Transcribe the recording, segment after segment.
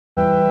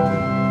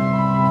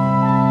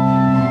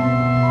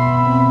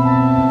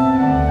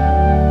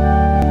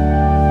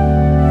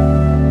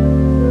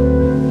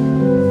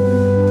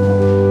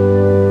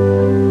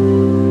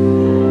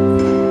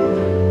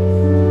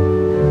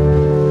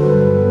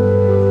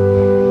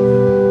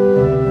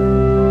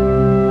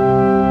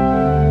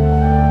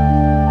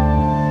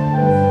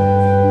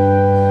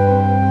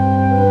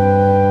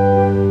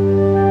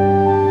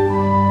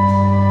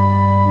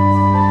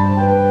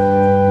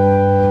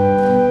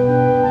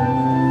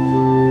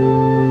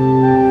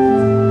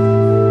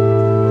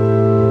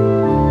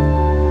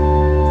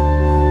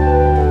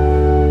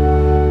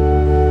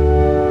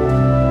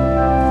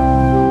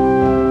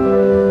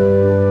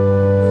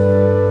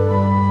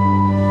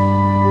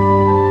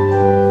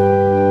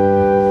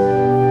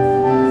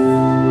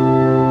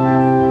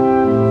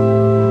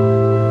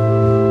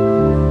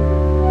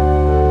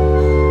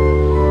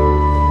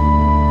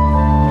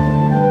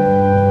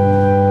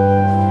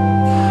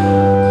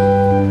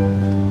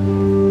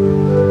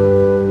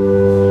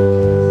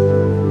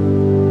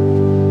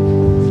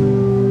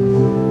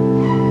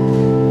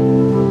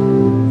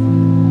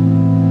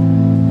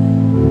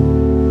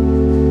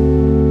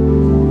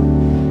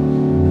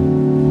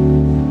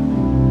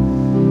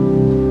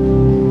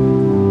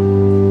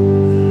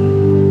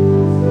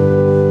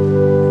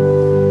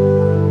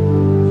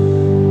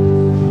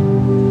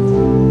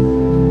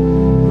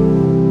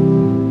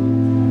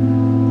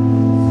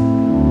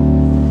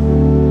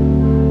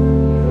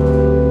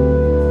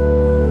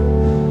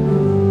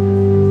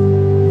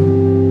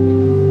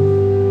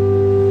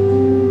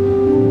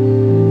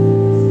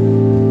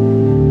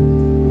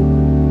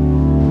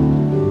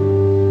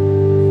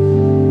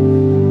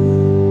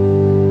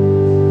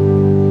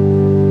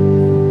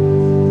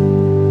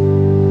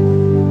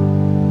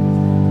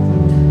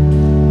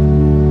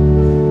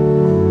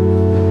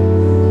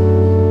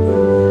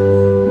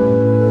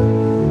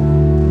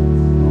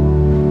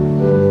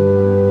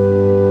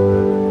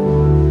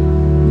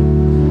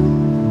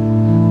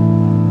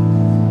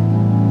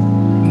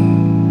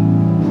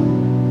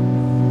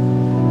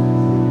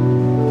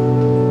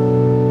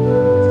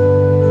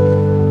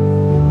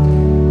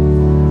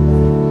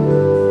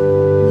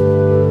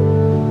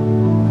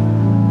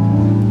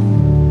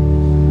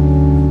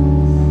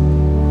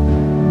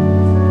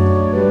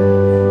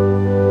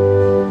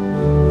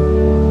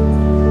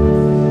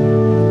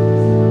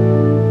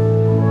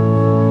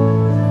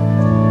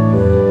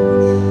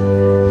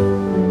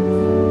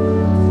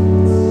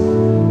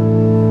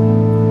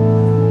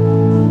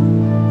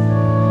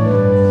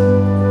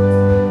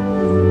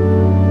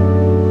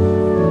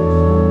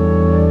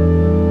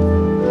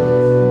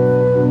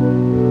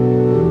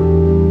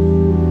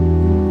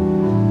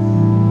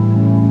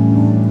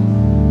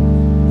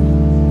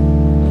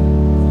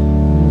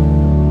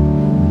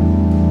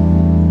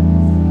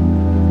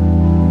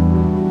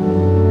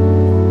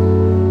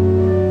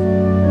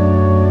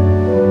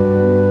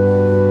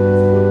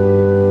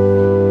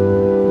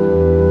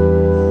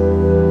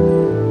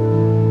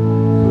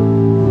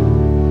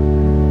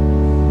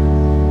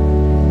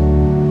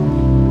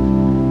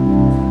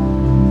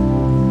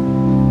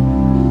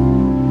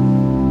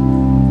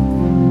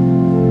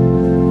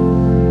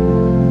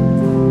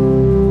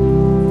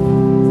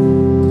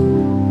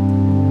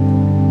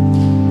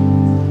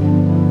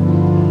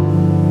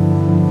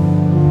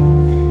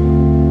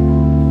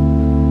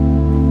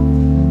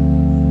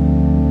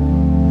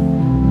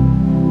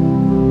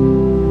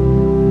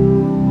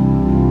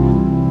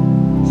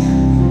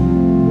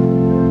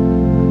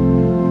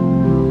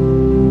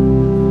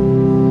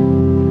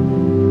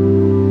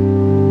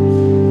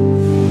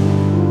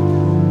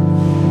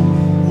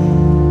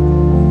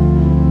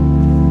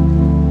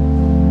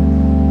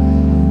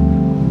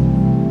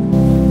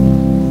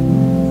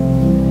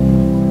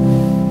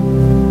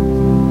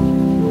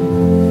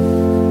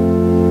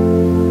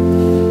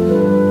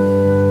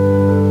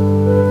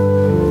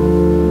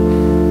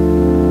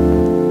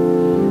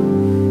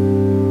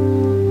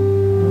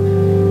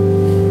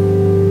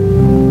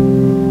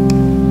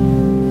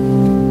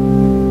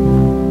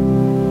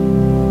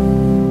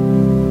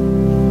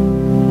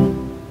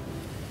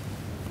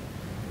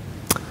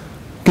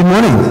Good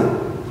morning.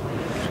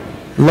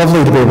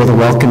 Lovely to be able to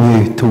welcome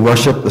you to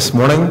worship this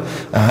morning.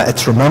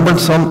 It's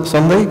Remembrance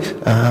Sunday,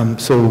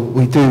 so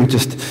we do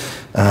just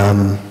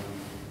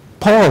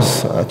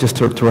pause just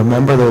to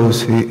remember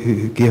those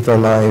who gave their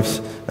lives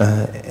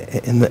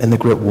in the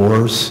Great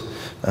Wars.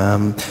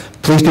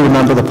 Please do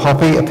remember the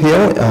poppy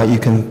appeal. You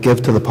can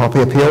give to the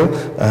poppy appeal.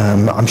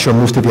 I'm sure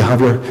most of you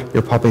have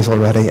your poppies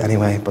already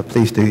anyway, but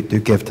please do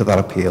give to that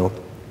appeal.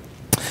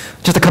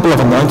 Just a couple of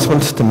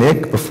announcements to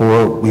make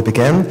before we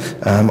begin.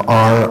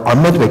 Our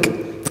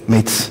midweek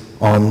meets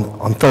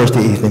on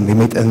Thursday evening. We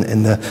meet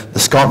in the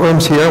Scott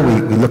rooms here.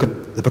 We look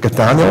at the book of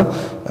Daniel.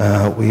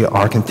 We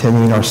are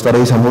continuing our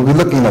studies, and we'll be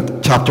looking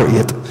at chapter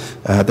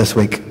 8 this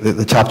week,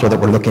 the chapter that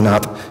we're looking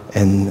at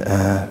in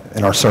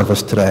our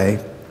service today.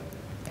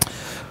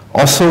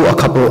 Also, a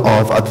couple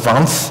of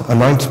advance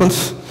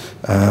announcements.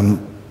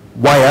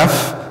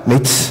 YF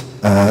meets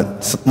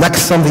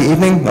next Sunday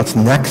evening, that's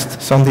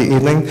next Sunday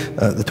evening,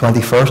 the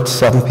 21st,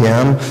 7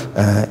 p.m.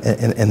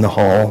 In the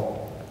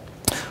hall.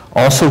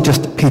 Also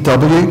just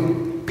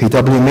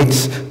PW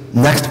meets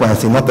next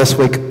Wednesday, not this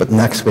week, but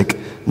next week,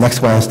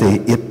 next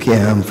Wednesday, 8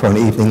 p.m. for an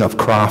evening of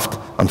craft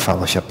and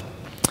fellowship.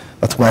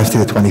 That's Wednesday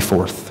the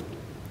 24th.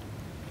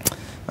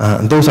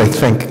 And those, I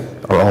think,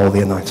 are all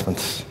the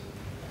announcements.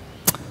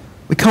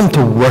 We come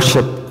to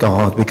worship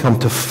God. We come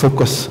to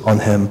focus on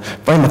Him,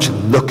 very much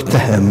look to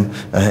Him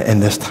in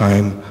this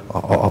time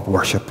of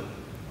worship.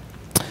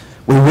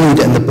 We read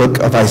in the book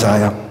of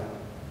Isaiah,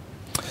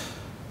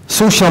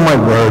 "So shall my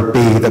word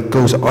be that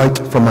goes out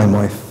from my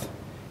mouth.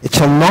 It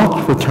shall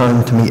not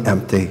return to me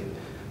empty,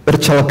 but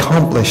it shall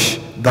accomplish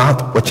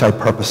that which I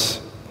purpose,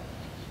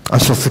 and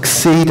shall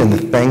succeed in the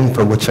thing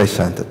for which I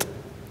sent it."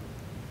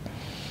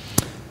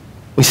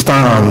 We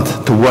stand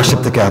to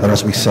worship together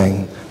as we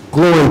sing,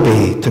 "Glory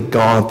be to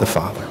God the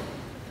Father."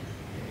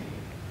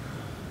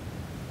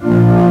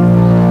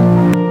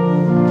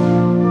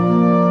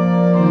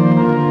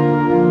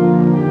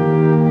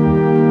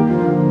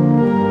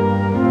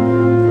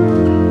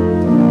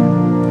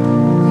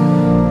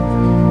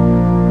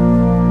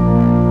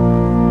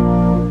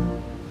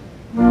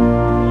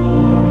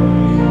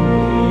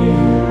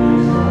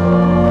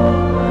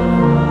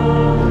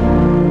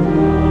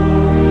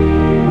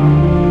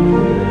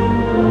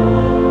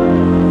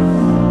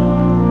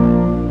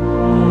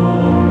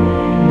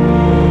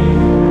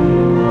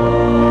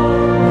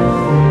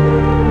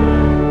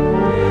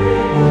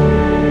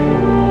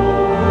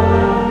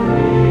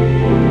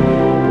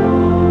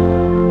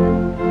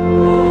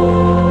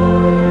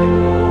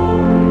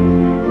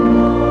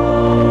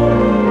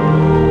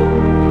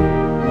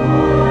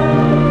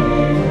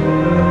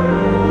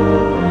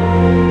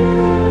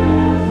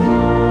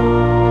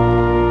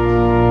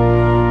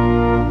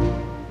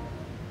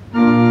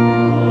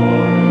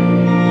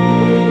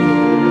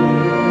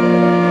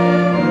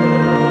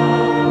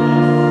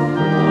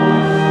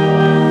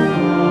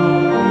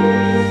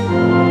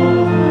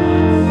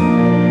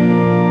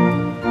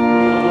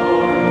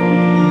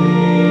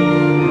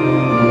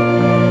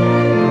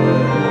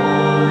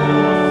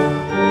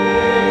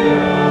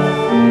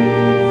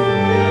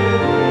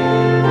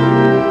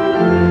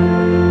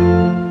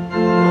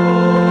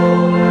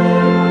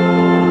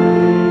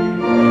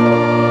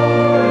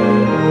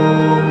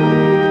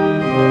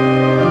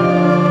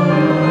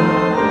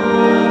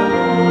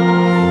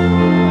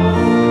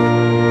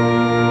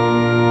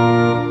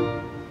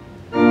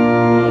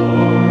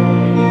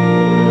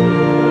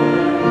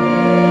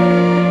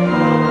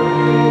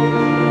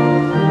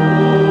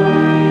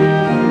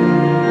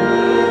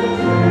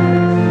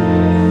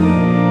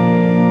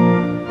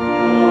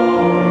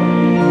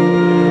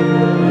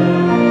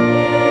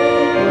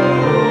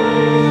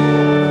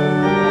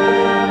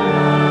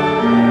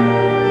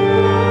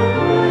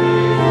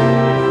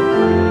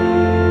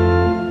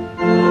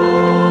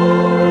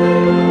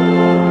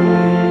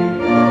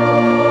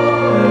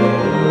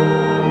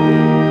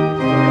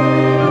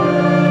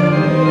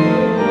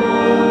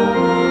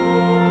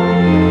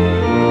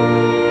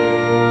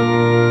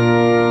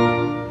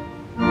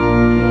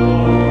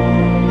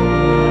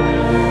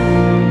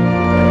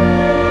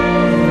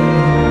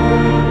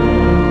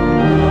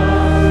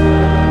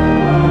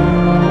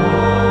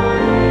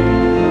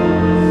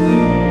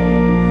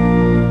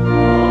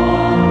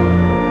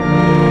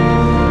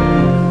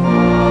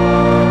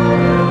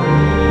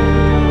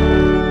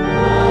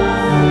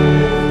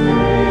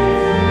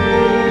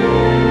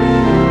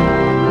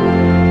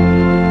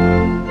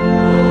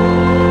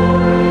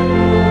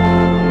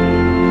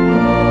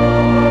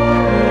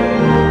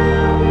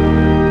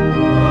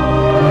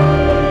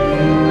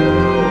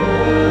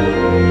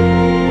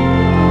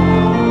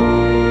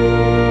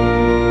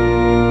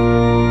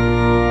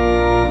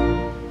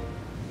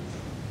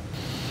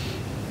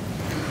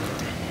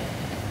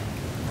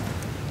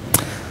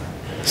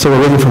 So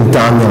we're reading from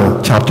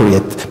Daniel chapter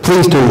 8.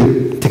 Please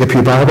do take a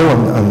Pew Bible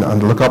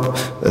and look up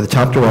the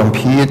chapter on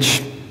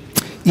page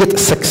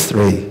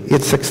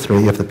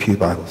 863 of the Pew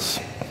Bibles.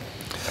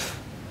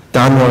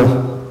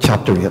 Daniel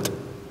chapter 8.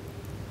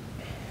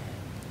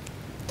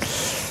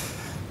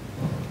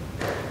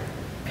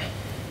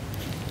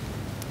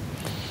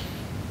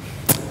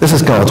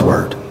 This is God's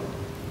word.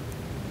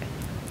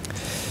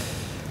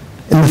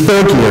 In the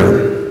 3rd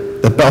year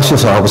that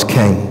Belshazzar was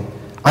king,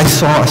 I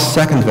saw a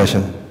second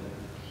vision.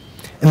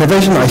 In the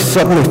vision, I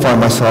suddenly found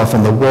myself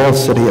in the walled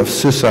city of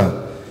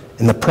Susa,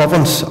 in the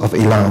province of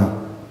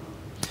Elam.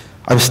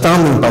 I was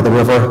standing by the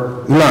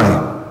river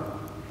Ulai,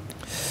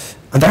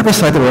 and there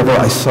beside the river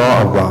I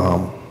saw a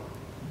ram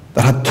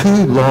that had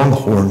 2 long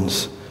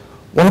horns,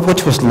 one of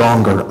which was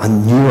longer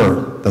and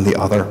newer than the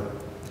other.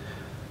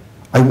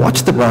 I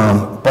watched the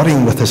ram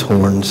butting with his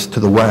horns to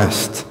the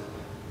west,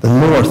 the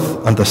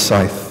north, and the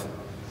south.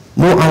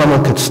 No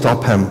animal could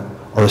stop him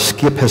or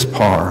escape his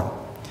power.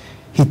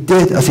 He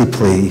did as he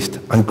pleased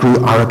and grew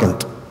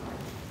arrogant.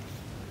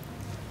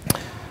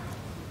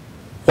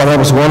 While I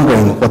was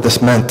wondering what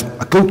this meant,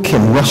 a goat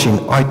came rushing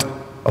out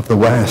of the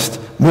west,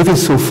 moving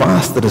so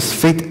fast that his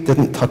feet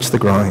didn't touch the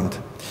ground.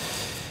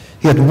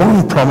 He had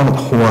one prominent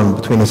horn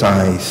between his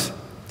eyes.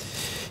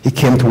 He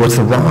came towards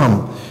the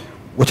ram,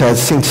 which I had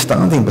seen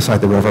standing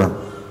beside the river,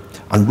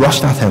 and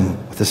rushed at him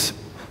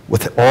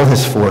with all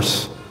his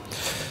force.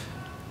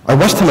 I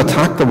watched him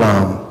attack the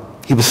ram.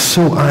 He was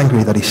so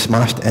angry that he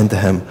smashed into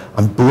him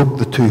and broke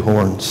the 2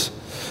 horns.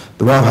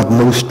 The ram had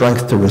no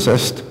strength to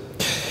resist.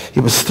 He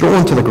was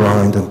thrown to the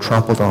ground and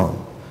trampled on,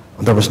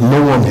 and there was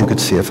no one who could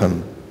save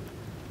him.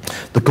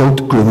 The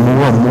goat grew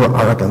more and more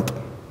arrogant.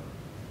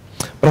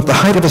 But at the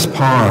height of his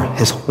power,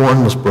 his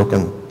horn was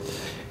broken.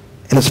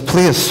 In its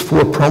place,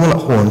 4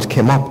 prominent horns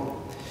came up,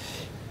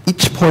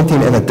 each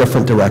pointing in a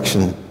different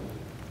direction.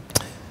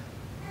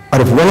 Out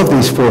of one of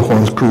these 4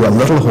 horns grew a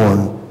little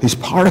horn, whose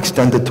power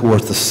extended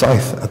towards the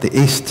south, at the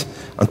east,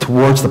 and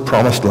towards the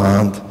promised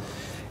land.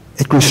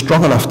 It grew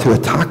strong enough to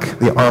attack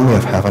the army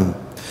of heaven,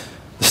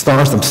 the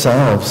stars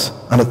themselves,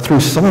 and it threw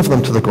some of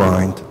them to the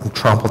ground and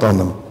trampled on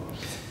them.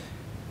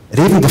 It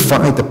even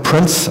defied the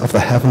prince of the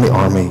heavenly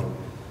army,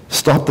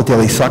 stopped the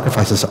daily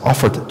sacrifices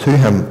offered to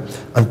him,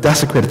 and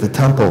desecrated the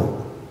temple.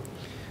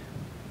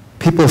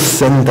 People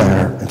sinned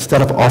there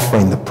instead of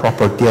offering the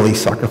proper daily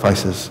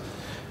sacrifices,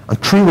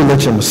 and true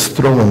religion was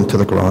thrown to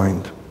the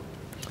ground.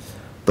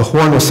 The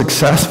horn was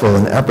successful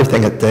in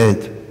everything it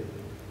did.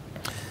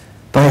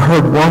 Then I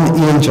heard one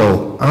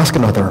angel ask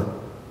another,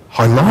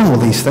 "How long will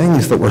these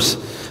things that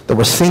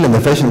were seen in the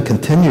vision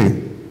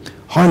continue?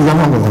 How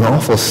long will an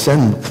awful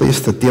sin replace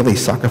the daily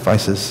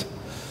sacrifices?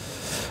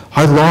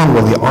 How long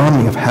will the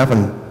army of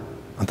heaven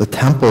and the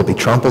temple be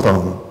trampled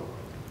on?"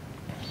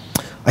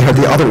 I heard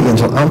the other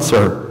angel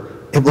answer,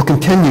 "It will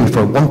continue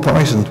for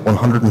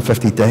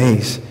 1,150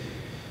 days,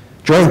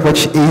 during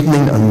which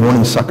evening and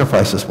morning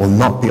sacrifices will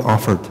not be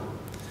offered.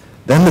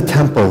 Then the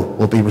temple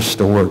will be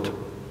restored."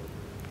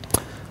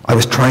 I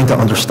was trying to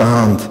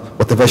understand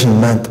what the vision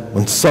meant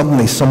when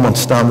suddenly someone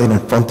standing in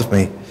front of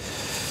me,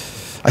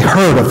 I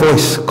heard a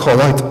voice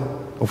call out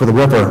over the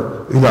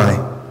river Ulai.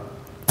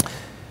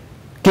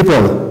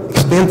 Gabriel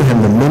explained to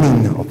him the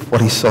meaning of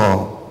what he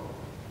saw.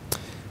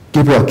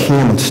 Gabriel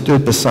came and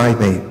stood beside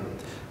me,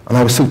 and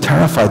I was so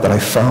terrified that I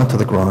fell to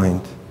the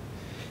ground.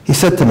 He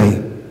said to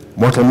me,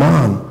 "Mortal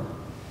man,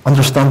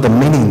 understand the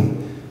meaning.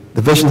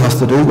 The vision has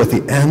to do with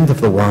the end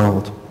of the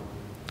world."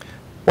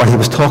 While he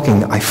was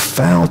talking, I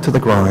fell to the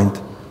ground,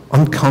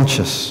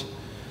 unconscious.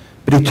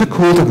 But he took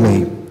hold of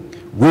me,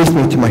 raised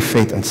me to my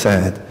feet, and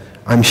said,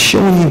 "I'm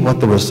showing you what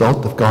the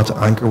result of God's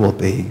anger will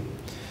be."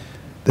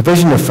 The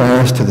vision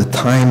refers to the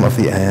time of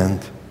the end.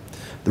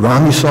 The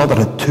ram you saw that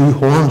had 2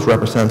 horns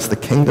represents the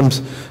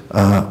kingdoms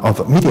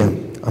of Media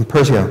and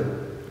Persia.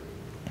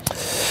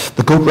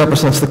 The goat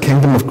represents the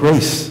kingdom of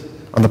Greece,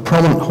 and the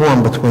prominent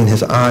horn between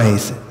his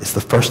eyes is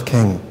the first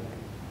king.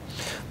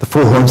 The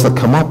 4 horns that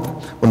come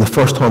up when the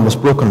first horn was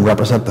broken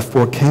represent the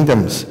 4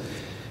 kingdoms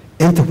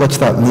into which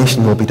that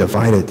nation will be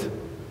divided,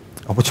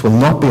 and which will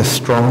not be as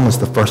strong as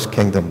the first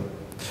kingdom.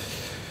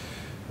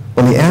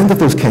 When the end of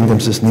those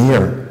kingdoms is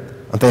near,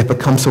 and they have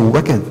become so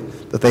wicked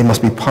that they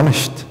must be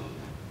punished,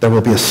 there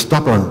will be a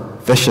stubborn,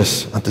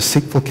 vicious, and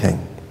deceitful king.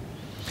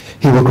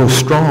 He will grow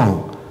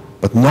strong,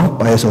 but not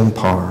by his own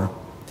power.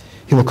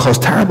 He will cause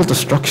terrible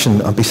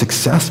destruction and be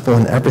successful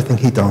in everything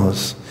he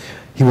does.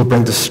 He will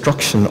bring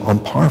destruction on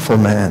powerful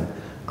men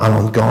and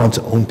on God's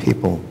own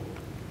people.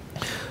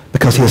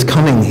 Because he is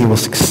cunning, he will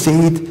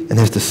succeed in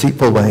his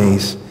deceitful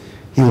ways.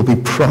 He will be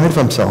proud of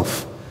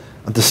himself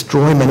and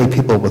destroy many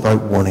people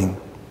without warning.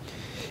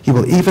 He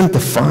will even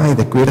defy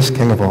the greatest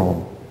king of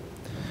all.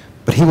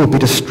 But he will be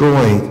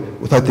destroyed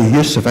without the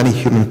use of any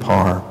human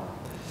power.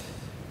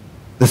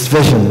 This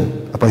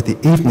vision about the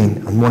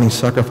evening and morning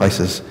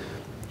sacrifices,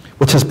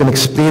 which has been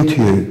explained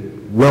to you,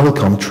 will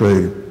come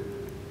true.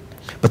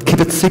 But keep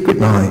it secret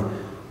now,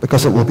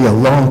 because it will be a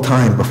long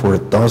time before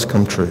it does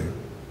come true.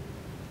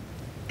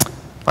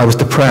 I was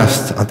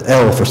depressed and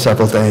ill for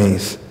several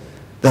days.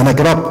 Then I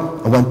got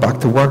up and went back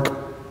to work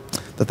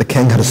that the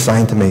king had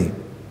assigned to me.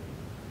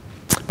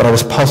 But I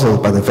was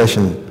puzzled by the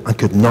vision and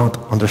could not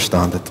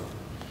understand it.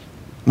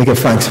 We give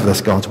thanks for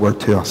this God's word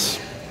to us.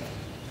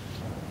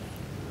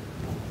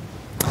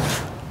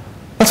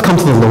 Let's come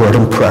to the Lord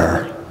in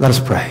prayer. Let us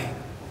pray.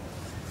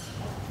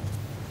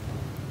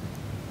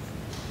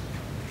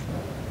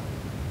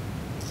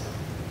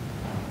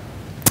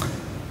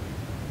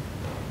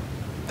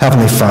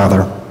 Heavenly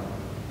Father,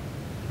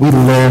 we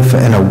live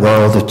in a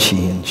world of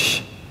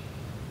change.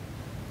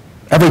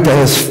 Every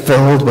day is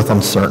filled with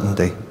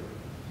uncertainty.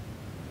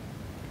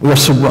 We are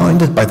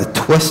surrounded by the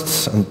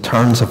twists and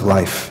turns of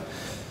life.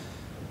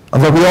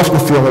 And though we often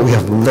feel that we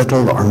have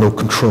little or no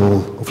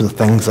control over the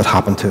things that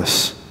happen to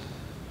us.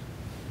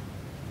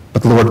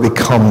 But Lord, we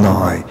come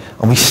now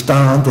and we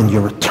stand in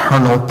your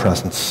eternal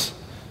presence.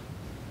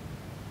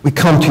 We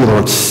come to you,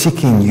 Lord,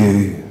 seeking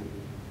you.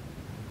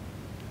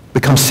 We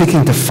come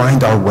seeking to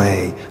find our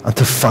way and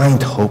to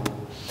find hope.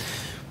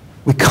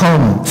 We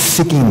come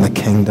seeking the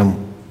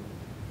kingdom.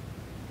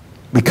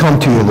 We come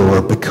to you,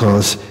 Lord,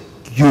 because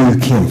you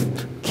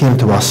came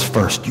to us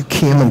first. You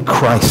came in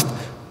Christ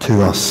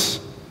to us.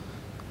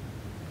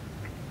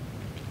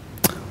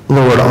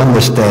 Lord, on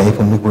this day,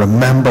 when we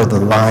remember the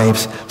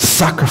lives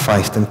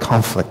sacrificed in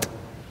conflict,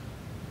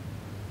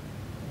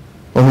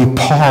 when we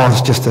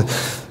pause just to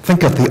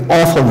think of the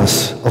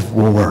awfulness of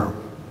war,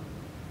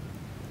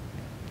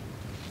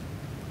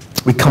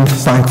 we come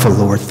thankful,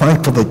 Lord,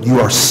 thankful that you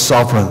are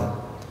sovereign,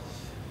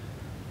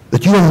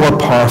 that you are more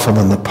powerful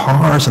than the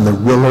powers and the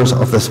rulers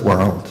of this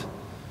world.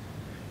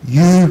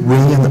 You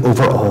reign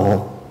over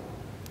all.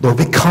 Lord,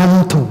 we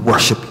come to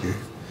worship you.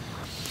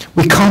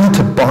 We come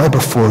to bow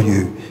before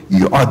you.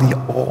 You are the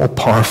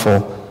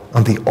all-powerful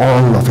and the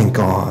all-loving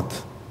God.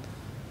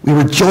 We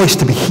rejoice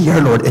to be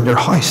here, Lord, in your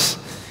house,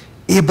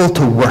 able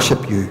to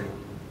worship you,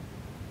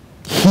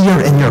 here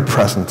in your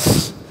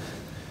presence.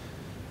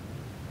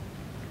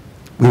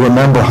 We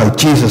remember how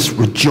Jesus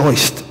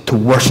rejoiced to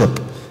worship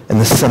in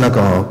the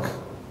synagogue.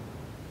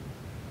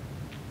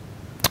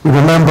 We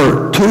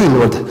remember, too,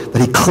 Lord,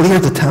 that he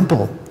cleared the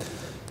temple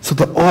so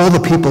that all the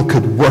people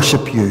could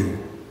worship you.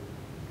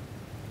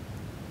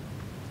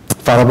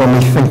 Father, when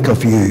we think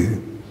of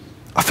you,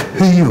 of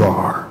who you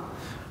are,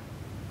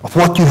 of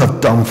what you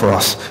have done for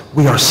us,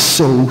 we are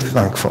so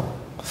thankful.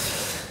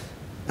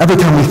 Every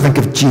time we think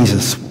of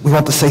Jesus, we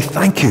want to say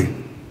thank you.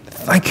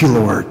 Thank you,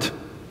 Lord.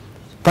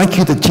 Thank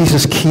you that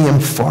Jesus came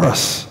for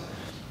us.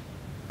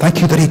 Thank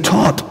you that he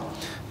taught.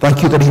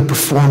 Thank you that he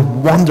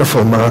performed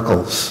wonderful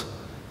miracles.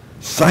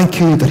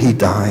 Thank you that he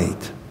died.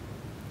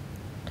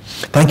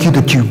 Thank you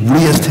that you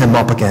raised him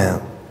up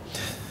again.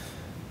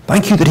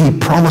 Thank you that he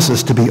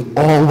promises to be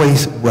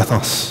always with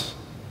us.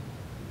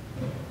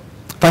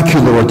 Thank you,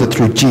 Lord, that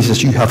through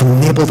Jesus you have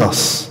enabled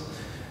us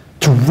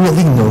to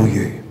really know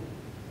you,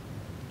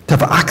 to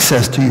have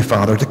access to you,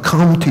 Father, to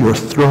come to your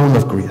throne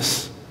of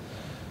grace.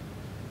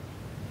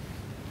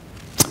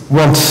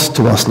 Once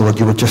to us, Lord,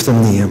 you were just a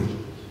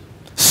name,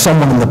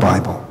 someone in the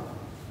Bible.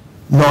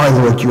 Now,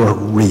 Lord, you are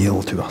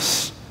real to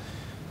us,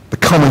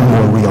 becoming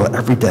more real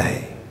every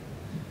day.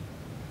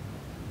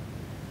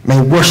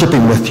 May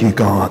worshiping with you,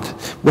 God,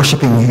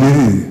 worshiping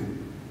you,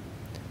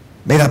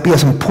 may that be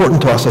as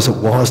important to us as it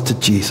was to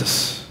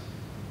Jesus.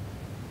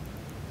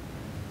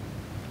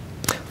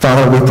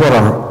 Father, we brought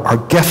our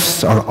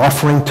gifts, our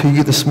offering to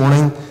you this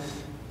morning.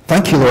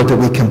 Thank you, Lord, that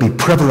we can be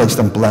privileged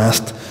and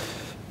blessed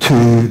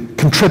to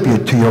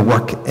contribute to your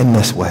work in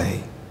this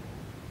way.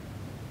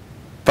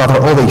 Father,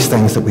 all these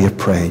things that we have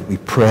prayed, we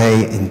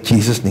pray in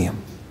Jesus' name.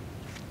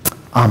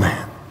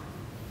 Amen.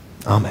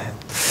 Amen.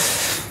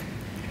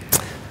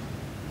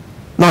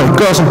 Now,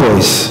 girls and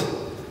boys,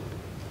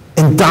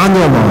 in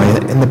Daniel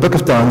now, in the book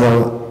of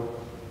Daniel,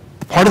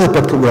 the part of the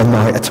book that we're in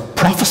now, it's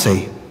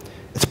prophecy.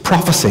 It's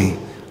prophecy.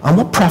 And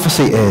what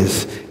prophecy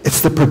is,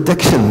 it's the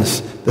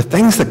predictions, the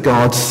things that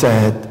God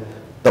said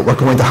that were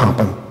going to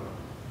happen,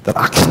 that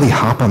actually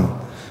happen.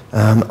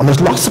 And there's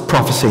lots of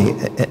prophecy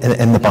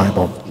in the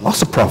Bible,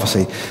 lots of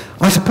prophecy.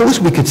 And I suppose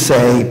we could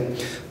say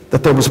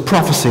that there was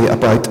prophecy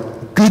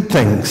about good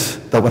things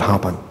that would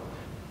happen.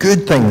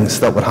 Good things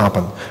that would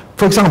happen.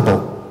 For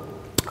example,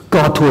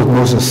 God told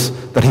Moses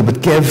that he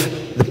would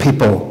give the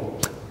people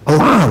a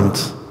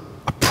land,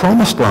 a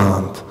promised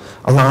land,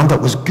 a land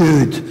that was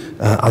good,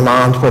 a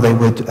land where they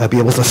would be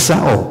able to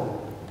sell.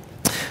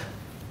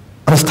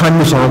 And as time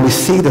moves on, we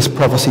see this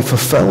prophecy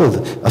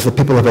fulfilled as the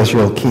people of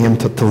Israel came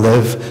to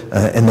live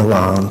in the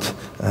land,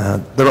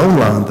 their own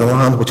land, the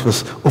land which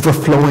was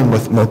overflowing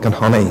with milk and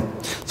honey.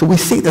 So we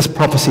see this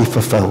prophecy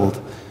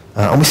fulfilled.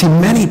 And we see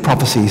many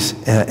prophecies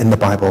in the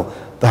Bible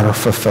that are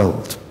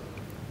fulfilled.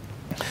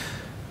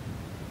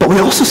 But we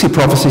also see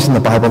prophecies in the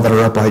Bible that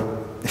are about,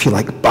 if you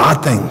like,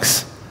 bad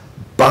things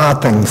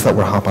that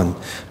will happen.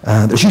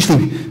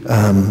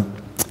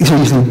 These are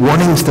usually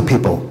warnings to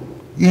people,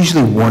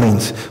 usually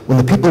warnings. When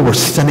the people were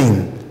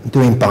sinning and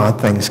doing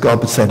bad things, God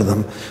would say to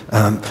them,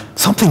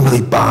 something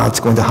really bad's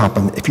going to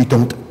happen if you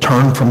don't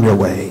turn from your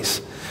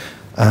ways.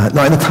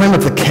 Now, in the time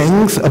of the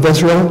kings of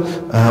Israel,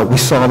 we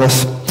saw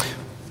this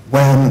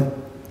when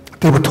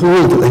they were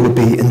told that they would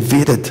be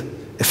invaded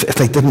if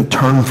they didn't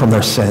turn from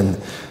their sin.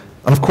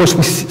 And of course,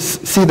 we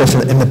see this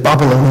in the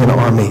Babylonian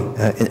army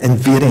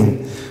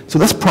invading. So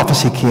this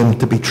prophecy came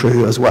to be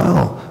true as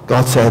well.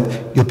 God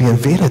said, you'll be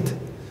invaded,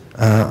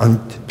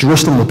 and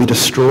Jerusalem will be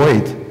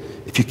destroyed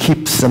if you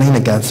keep sinning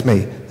against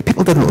me. The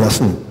people didn't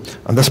listen,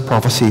 and this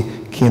prophecy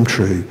came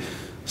true.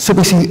 So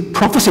we see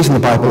prophecies in the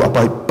Bible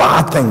about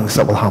bad things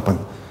that will happen.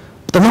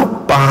 They're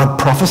not bad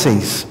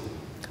prophecies.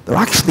 They're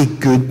actually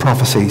good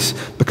prophecies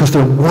because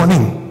they're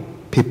warning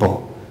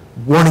people.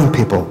 Warning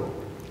people.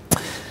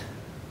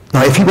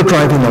 Now, if you were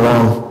driving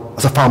along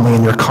as a family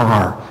in your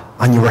car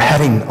and you were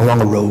heading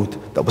along a road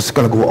that was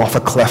going to go off a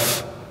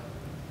cliff,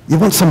 you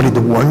want somebody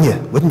to warn you,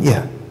 wouldn't you?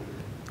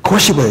 Of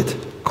course you would.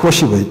 Of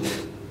course you would.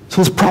 So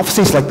there's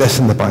prophecies like this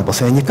in the Bible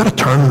saying you've got to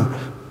turn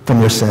from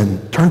your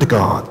sin, turn to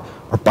God,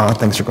 or bad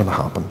things are going to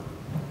happen.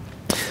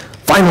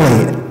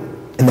 Finally,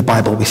 in the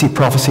Bible, we see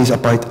prophecies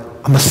about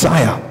a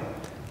Messiah,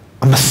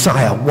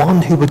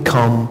 one who would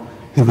come,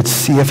 who would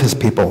save his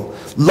people.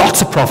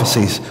 Lots of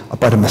prophecies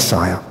about a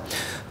Messiah.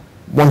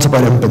 One's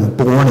about him being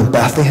born in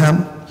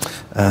Bethlehem,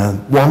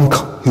 one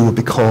who would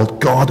be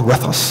called God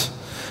with us,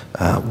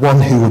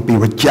 one who would be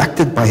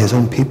rejected by his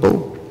own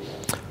people,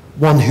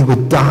 one who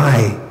would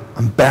die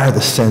and bear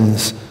the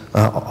sins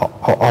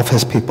of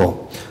his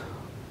people.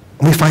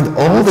 And we find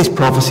all these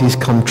prophecies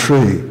come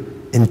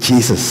true in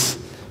Jesus,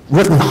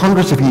 written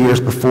hundreds of years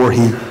before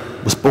he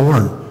was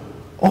born.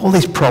 All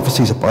these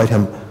prophecies about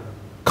him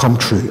come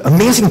true.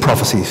 Amazing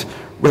prophecies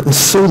written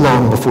so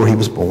long before he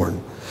was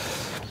born.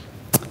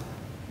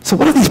 So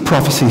what do these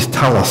prophecies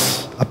tell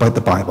us about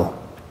the Bible?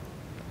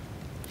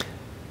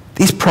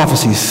 These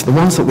prophecies, the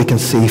ones that we can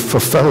see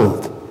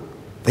fulfilled,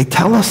 they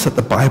tell us that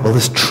the Bible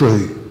is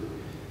true.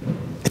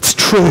 It's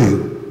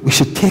true. We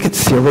should take it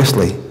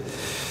seriously.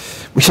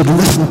 We should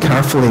listen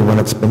carefully when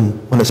it's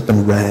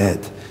been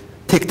read.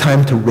 Take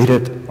time to read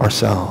it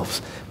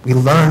ourselves. We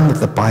learn that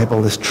the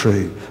Bible is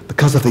true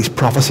because of these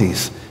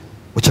prophecies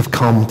which have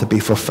come to be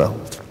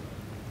fulfilled.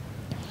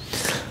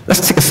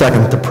 Let's take a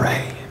second to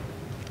pray.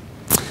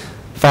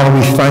 Father,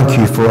 we thank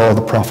you for all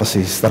the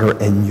prophecies that are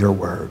in your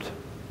word.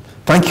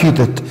 Thank you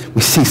that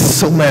we see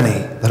so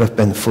many that have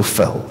been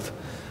fulfilled.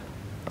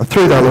 And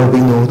through that, Lord, we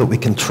know that we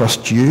can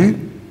trust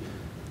you,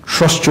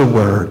 trust your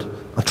word,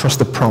 and trust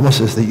the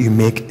promises that you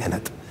make in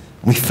it.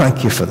 We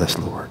thank you for this,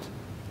 Lord.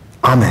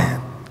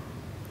 Amen.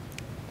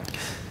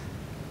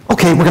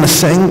 Okay, we're going to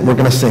sing,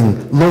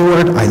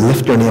 Lord, I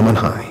lift your name on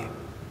high.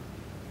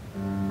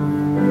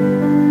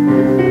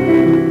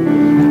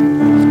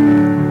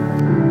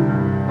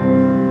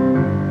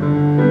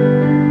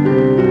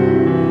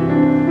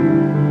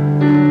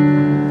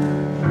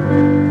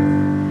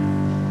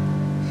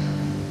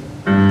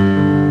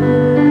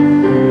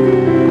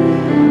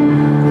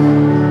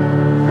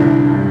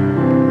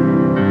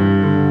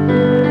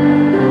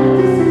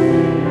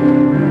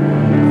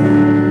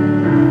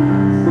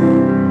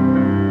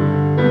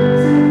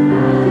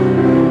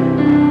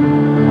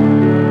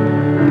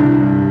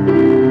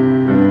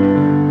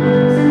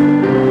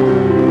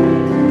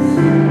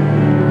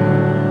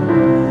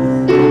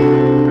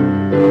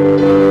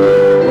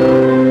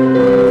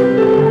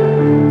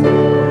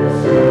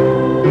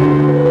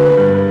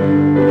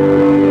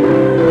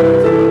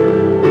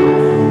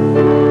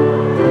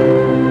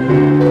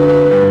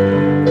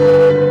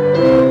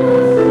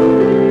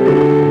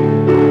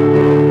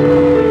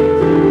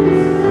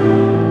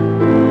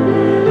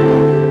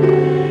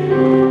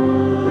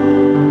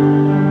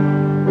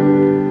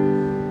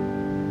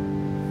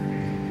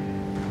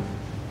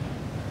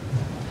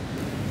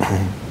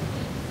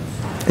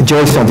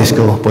 Enjoy Sunday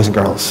school, boys and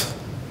girls.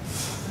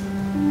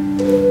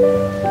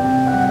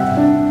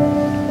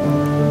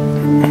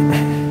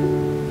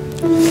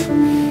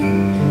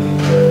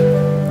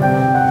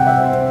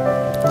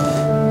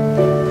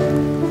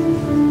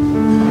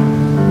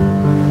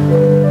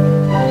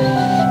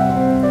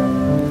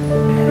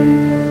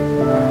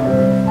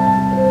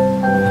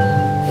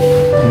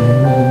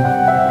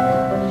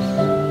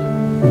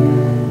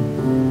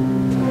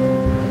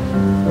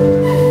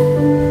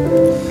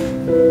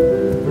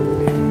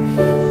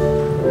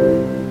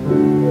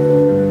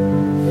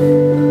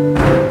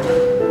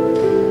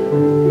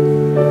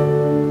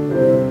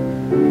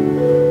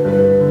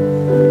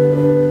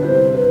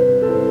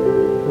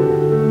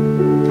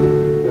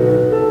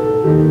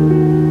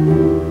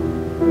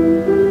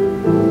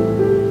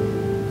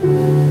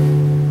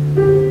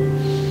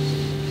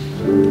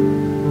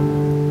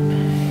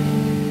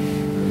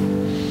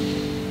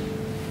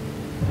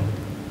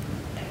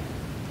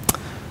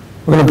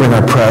 We're going to bring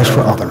our prayers for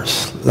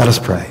others. Let us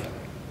pray.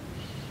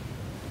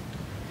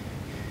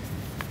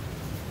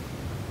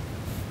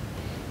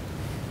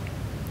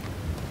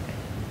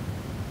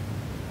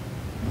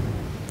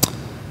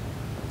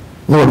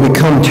 Lord, we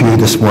come to you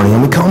this morning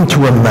and we come to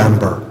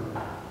remember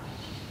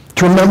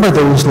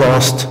those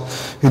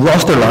who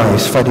lost their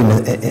lives fighting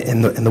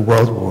in the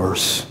world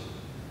wars.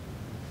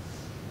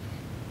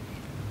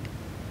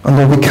 And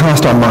Lord, we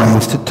cast our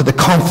minds to the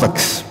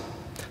conflicts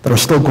that are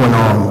still going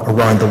on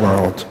around the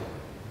world.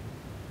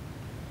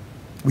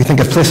 We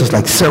think of places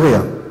like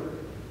Syria,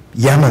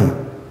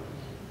 Yemen,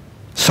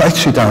 South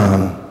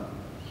Sudan,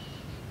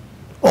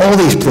 all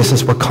these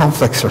places where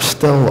conflicts are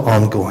still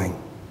ongoing.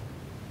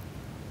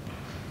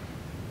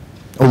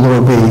 Oh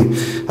Lord,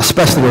 we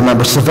especially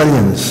remember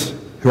civilians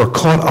who are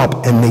caught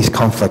up in these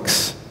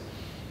conflicts,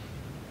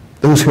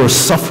 those who are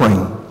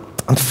suffering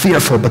and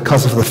fearful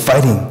because of the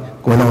fighting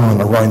going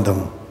on around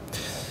them.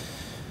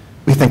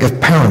 We think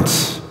of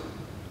parents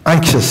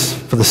anxious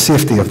for the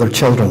safety of their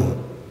children.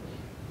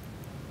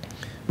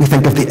 We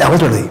think of the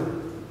elderly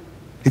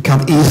who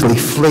can't easily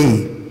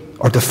flee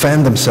or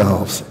defend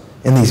themselves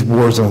in these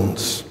war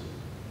zones.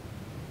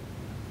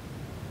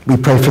 We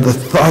pray for the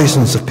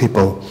thousands of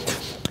people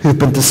who've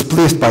been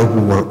displaced by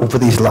war over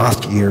these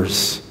last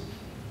years,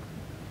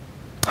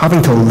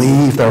 having to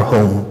leave their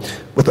home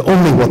with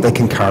only what they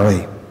can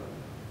carry,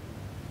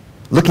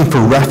 looking for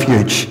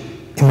refuge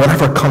in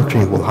whatever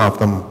country will have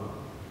them.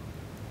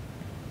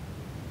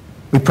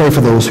 We pray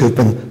for those who have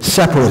been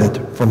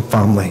separated from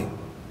family,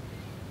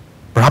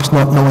 perhaps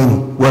not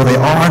knowing where they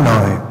are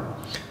now,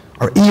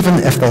 or even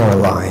if they are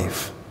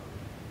alive.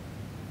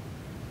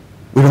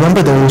 We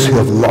remember those who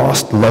have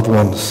lost loved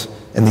ones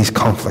in these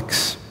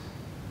conflicts.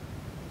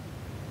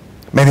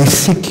 May they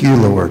seek you,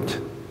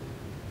 Lord.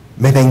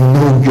 May they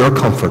know your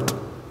comfort.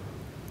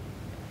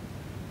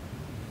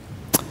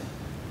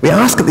 We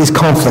ask that these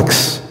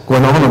conflicts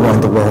going on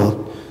around the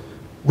world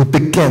would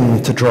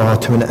begin to draw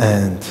to an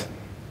end.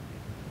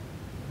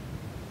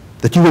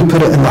 That you would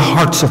put it in the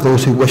hearts of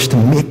those who wish to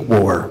make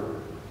war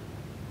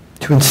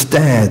to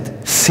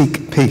instead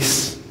seek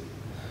peace,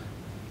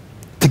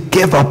 to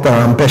give up their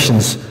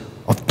ambitions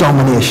of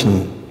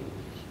domination,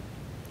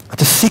 and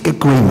to seek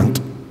agreement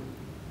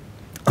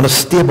and a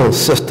stable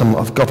system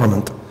of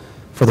government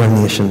for their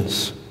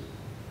nations.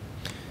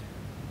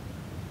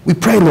 We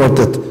pray, Lord,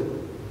 that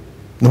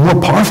the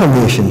more powerful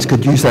nations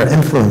could use their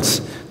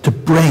influence to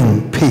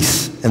bring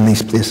peace in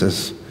these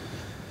places.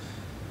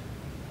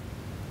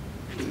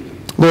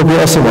 Lord, we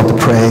also want to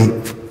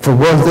pray for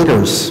world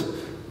leaders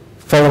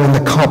following the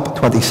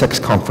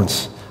COP26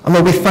 conference. And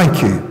Lord, we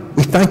thank you.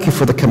 We thank you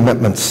for the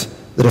commitments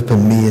that have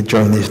been made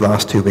during these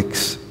last 2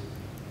 weeks.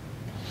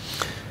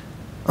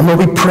 And Lord,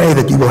 we pray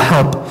that you will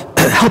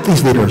help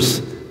these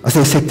leaders as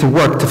they seek to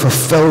work to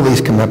fulfill these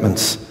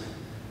commitments.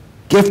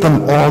 Give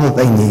them all that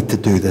they need to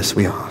do this,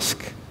 we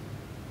ask.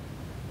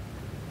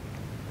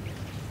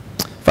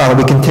 Father,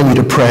 we continue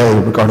to pray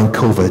regarding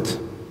COVID.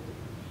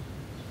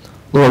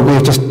 Lord, we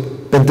have just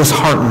been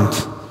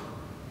disheartened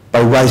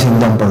by rising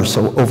numbers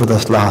over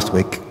this last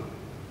week.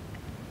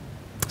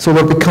 So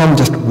Lord, we come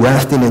just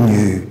resting in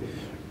you,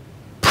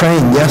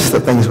 praying, yes,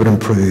 that things would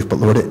improve, but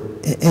Lord,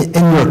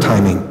 in your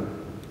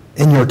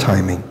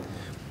timing,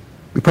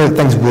 we pray that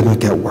things wouldn't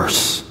get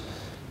worse.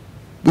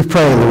 We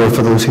pray, Lord,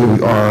 for those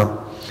who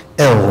are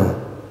ill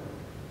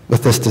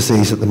with this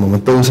disease at the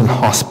moment, those in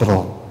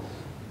hospital,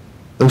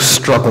 those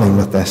struggling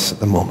with this at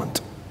the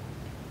moment.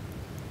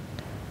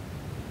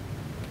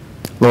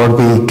 Lord,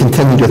 we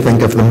continue to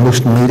think of the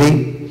most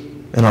needy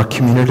in our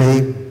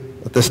community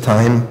at this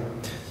time.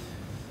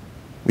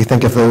 We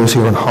think of those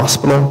who are in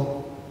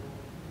hospital,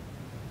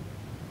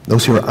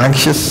 those who are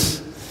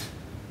anxious,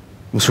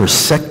 those who are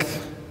sick,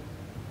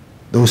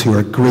 those who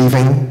are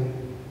grieving,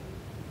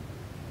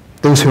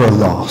 those who are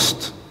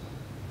lost.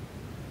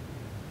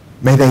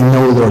 May they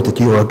know, Lord, that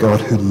you are a God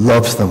who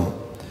loves them.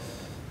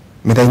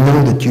 May they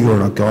know that you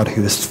are a God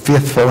who is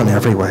faithful in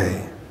every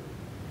way.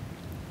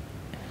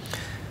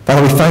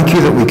 Father, we thank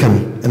you that we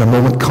can, in a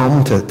moment,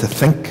 come to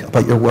think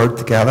about your word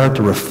together,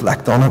 to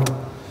reflect on it,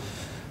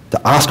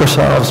 to ask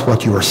ourselves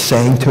what you are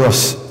saying to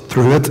us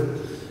through it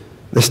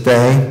this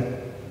day.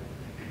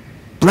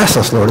 Bless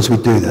us, Lord, as we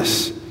do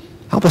this.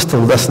 Help us to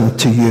listen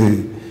to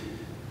you,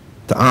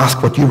 to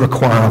ask what you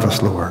require of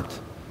us, Lord.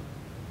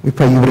 We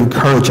pray you would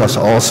encourage us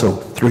also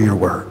through your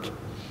word.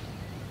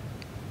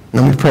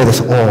 And we pray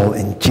this all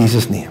in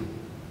Jesus' name.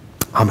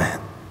 Amen.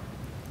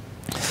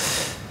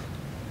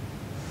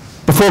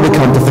 Before we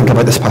come to think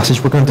about this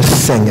passage, we're going to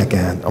sing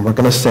again, and we're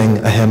going to sing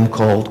a hymn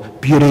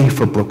called Beauty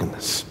for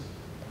Brokenness.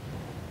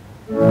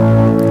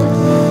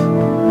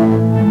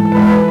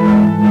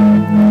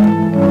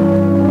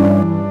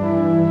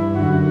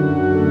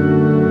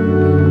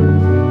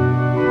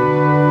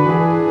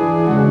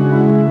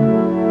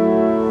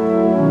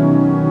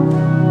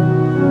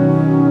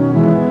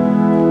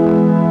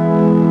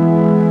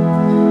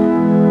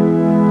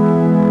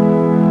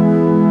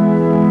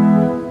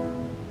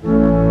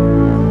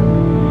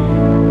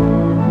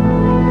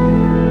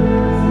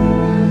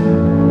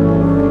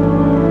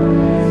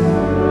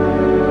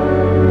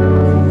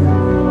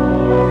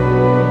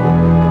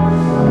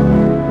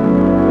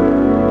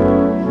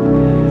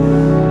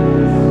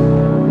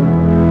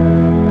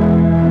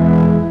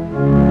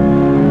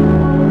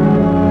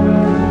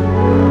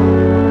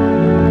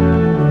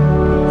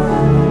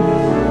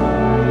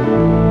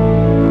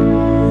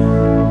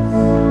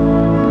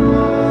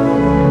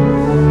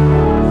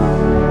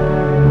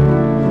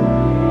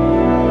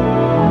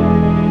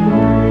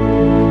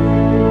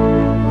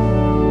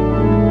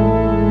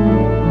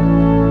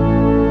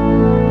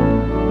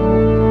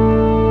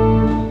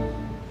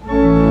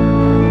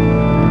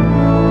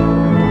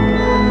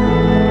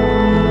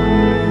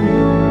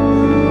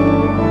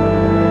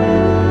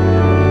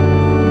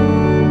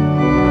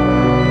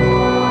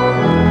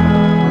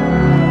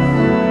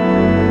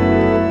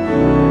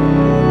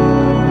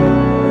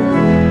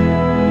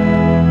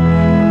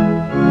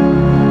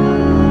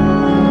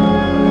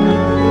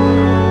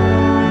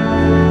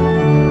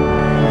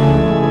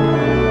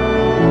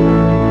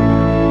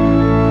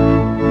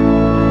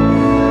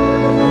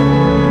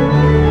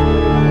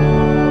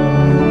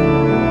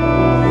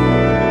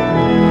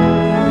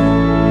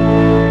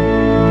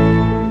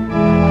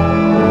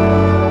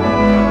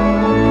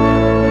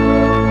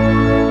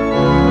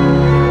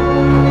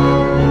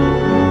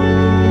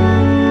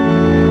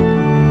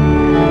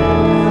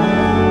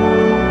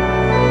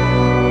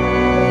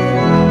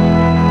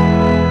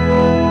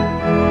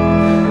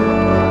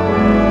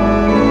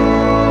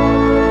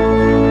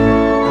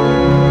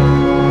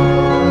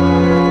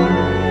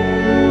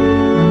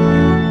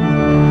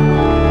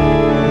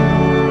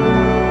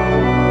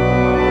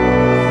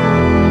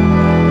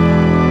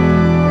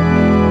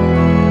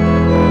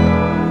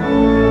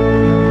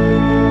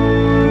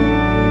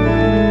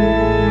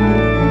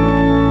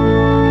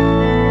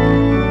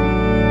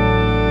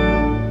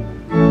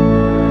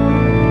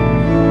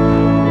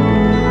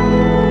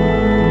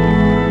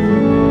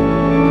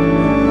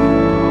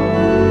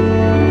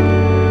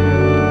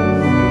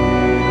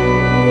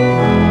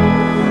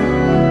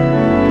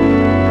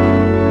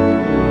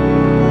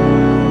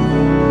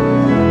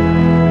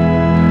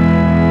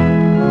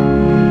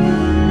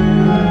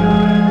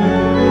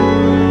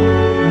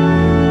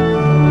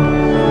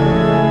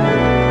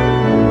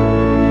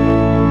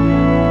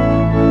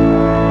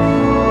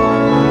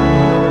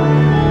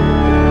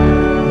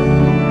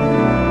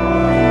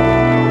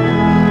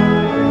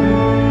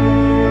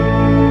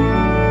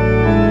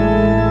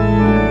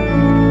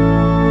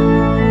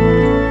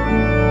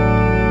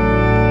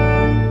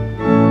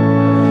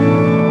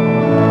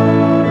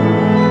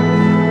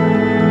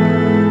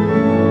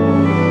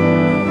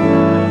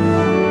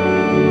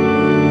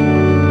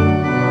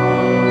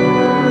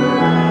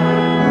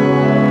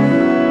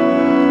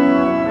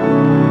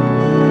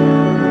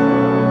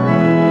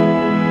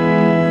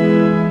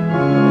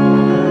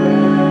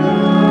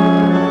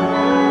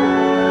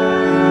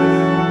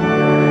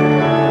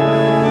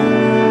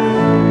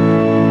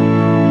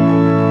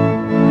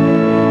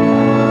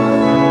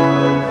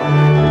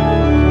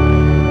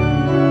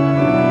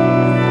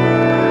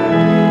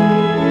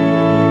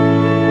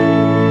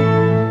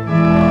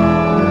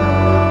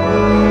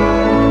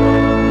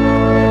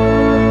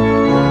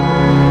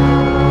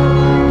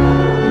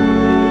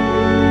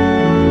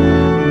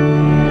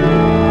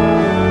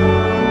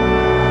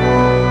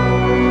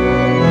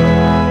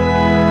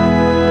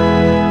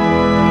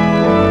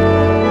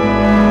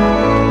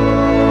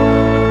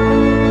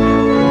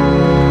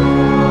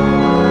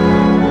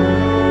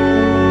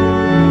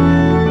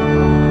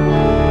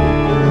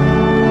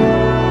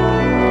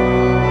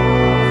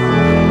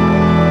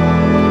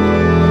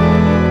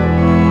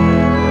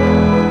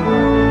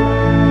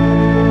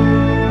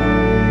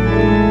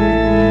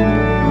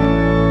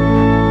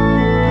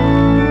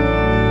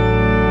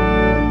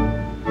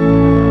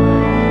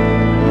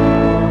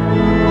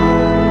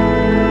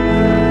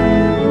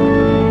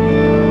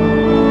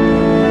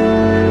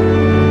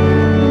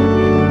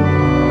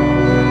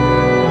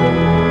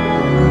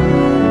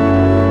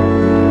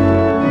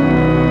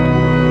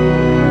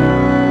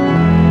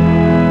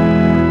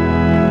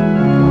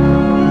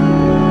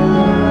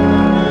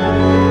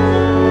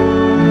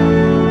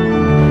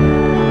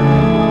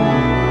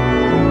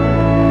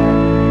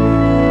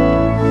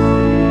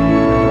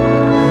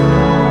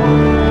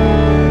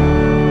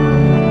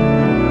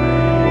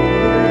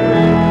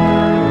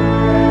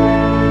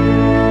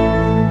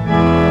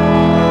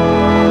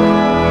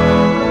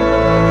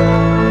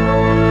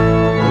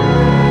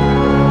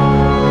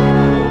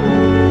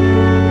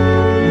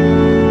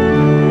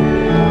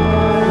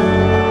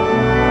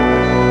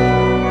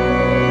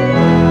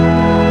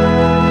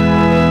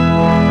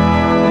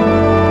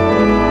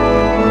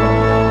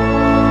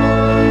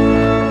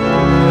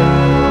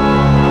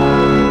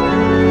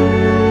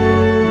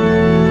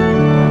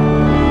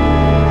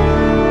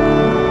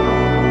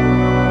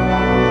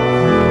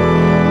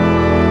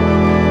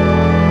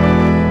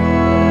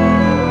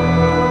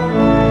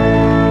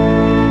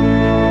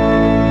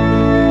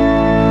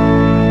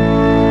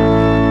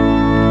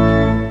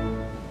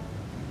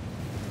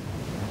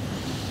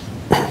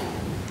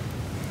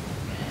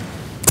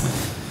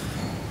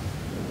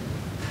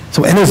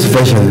 So in his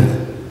vision,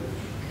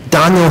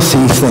 Daniel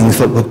sees things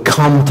that would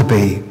come to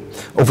be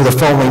over the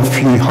following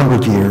few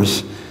hundred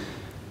years.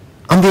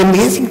 And the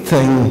amazing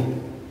thing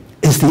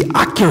is the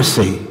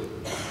accuracy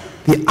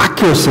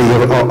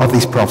of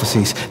these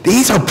prophecies.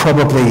 These are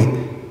probably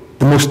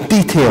the most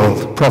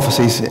detailed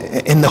prophecies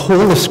in the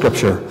whole of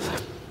Scripture.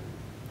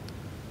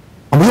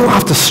 And we don't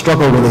have to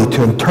struggle really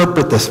to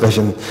interpret this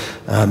vision.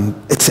 An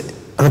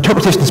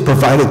interpretation is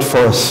provided for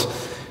us.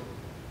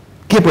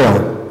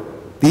 Gabriel,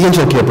 the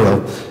angel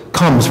Gabriel,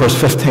 comes, verse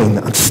 15,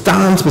 and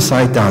stands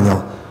beside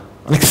Daniel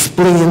and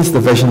explains the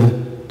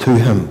vision to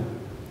him.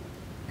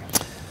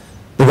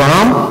 The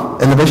ram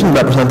in the vision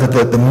represented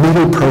the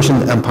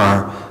Medo-Persian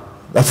Empire.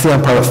 That's the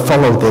empire that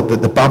followed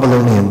the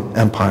Babylonian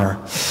Empire.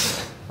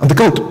 And the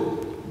goat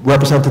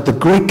represented the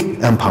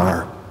Greek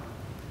Empire,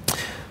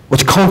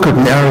 which conquered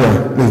an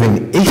area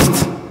moving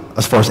east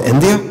as far as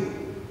India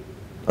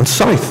and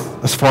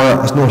south as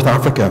far as North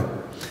Africa.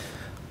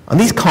 And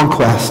these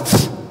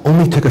conquests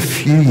only took a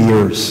few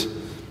years.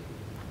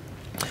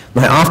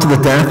 Now, after the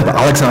death of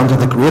Alexander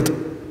the Great,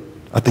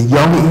 at the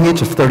young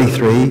age of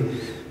 33,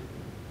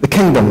 the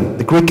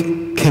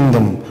Greek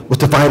kingdom, was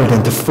divided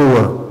into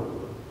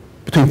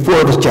between four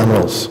of his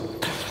generals.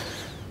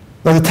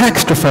 Now, the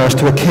text refers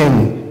to a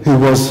king who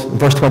was, in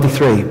verse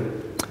 23,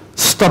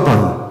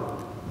 stubborn,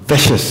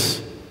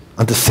 vicious,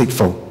 and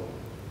deceitful.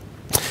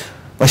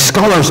 Now,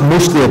 scholars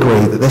mostly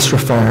agree that this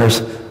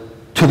refers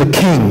to the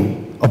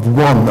king of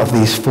one of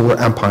these four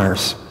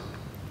empires.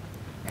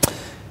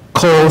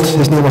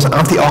 His name was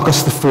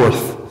Antiochus IV,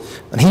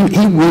 and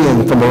he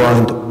reigned from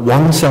around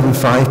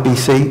 175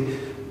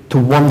 BC to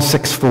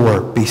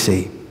 164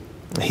 BC.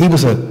 He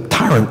was a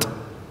tyrant.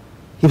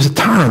 He was a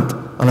tyrant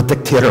and a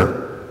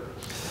dictator.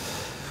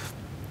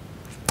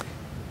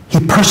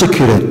 He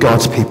persecuted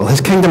God's people.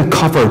 His kingdom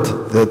covered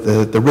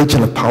the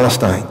region of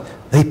Palestine,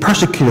 and he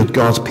persecuted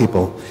God's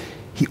people.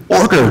 He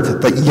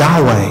ordered that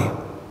Yahweh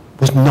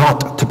was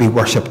not to be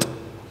worshipped,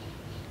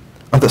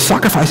 and that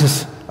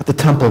sacrifices at the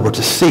temple were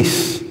to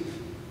cease.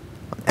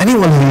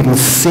 Anyone who even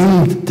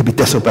seemed to be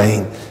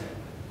disobeying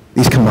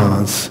these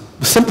commands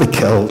was simply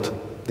killed.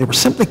 They were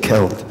simply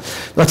killed.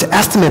 Now, it's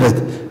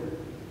estimated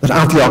that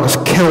Antiochus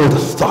killed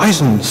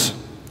thousands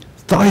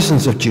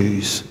of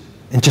Jews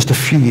in just a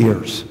few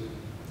years.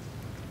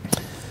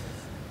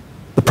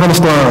 The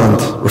promised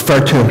land,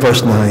 referred to in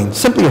verse 9,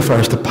 simply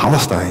refers to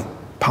Palestine,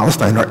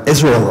 or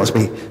Israel as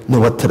we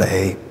know it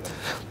today.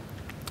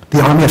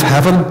 The army of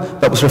heaven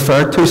that was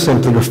referred to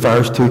simply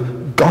refers to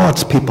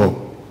God's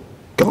people.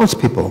 God's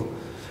people.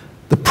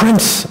 The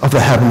prince of the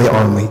heavenly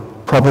army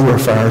probably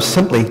refers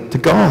simply to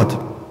God.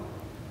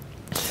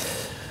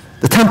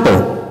 The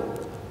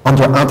temple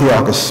under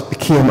Antiochus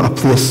became a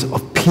place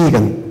of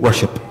pagan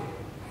worship.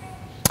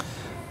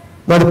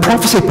 Now, the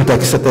prophecy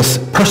predicts that this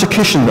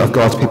persecution of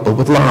God's people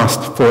would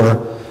last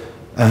for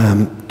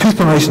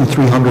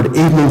 2,300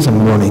 evenings and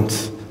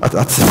mornings.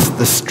 That's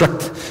the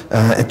strict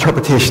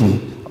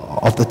interpretation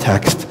of the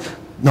text.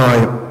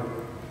 Now,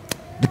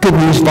 the Good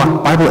News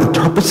Bible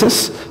interprets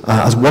this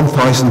as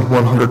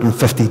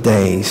 1,150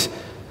 days,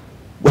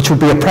 which would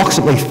be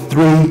approximately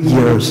 3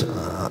 years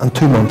and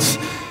 2 months,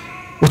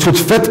 which would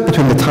fit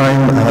between the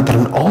time that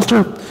an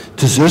altar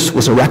to Zeus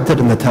was erected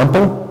in the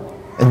temple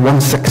in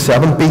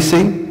 167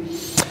 BC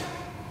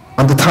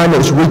and the time it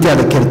was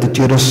rededicated to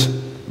Judas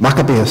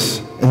Maccabeus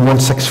in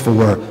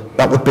 164.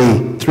 That would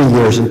be 3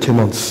 years and 2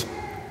 months.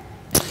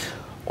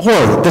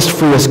 Or this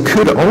phrase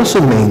could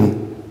also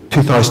mean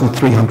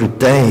 2,300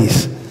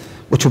 days,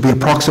 which would be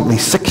approximately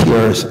 6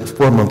 years and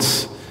 4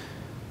 months,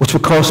 which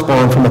would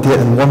correspond from a date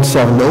in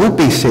 170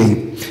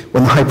 BC,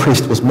 when the high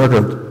priest was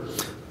murdered,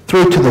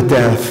 through to the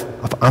death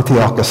of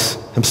Antiochus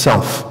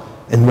himself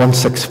in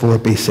 164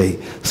 BC.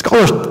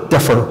 Scholars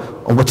differ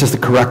on which is the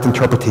correct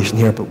interpretation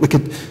here, but we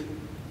can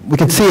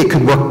see it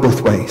could work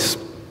both ways.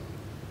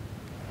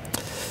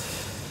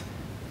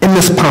 In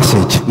this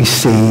passage, we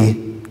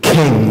see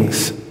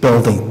kings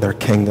building their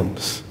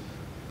kingdoms.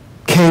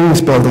 Kings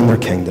building their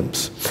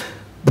kingdoms.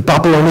 The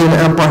Babylonian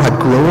Empire had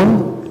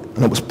grown,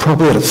 and it was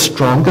probably at its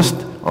strongest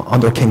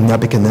under King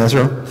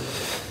Nebuchadnezzar.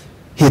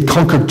 He had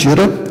conquered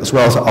Judah as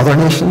well as other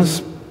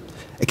nations,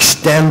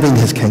 extending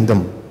his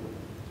kingdom.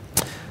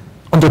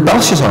 Under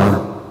Belshazzar,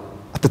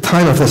 at the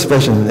time of this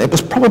vision, it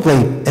was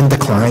probably in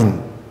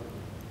decline.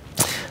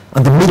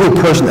 And the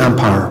Medo-Persian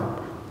Empire,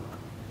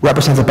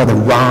 represented by the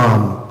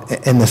ram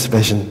in this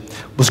vision,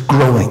 was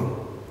growing.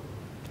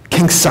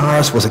 King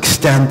Cyrus was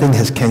extending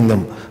his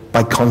kingdom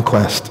by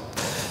conquest.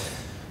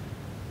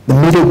 The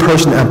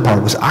Medo-Persian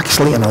Empire was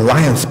actually an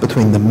alliance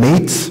between the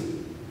Medes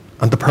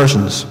and the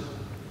Persians.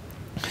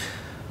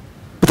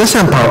 But this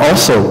empire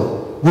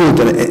also ruled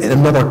in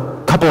another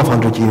couple of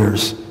hundred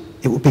years.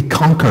 It would be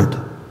conquered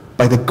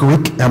by the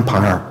Greek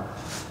Empire.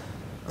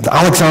 And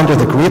Alexander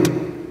the Great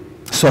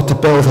sought to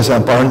build his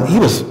empire, and he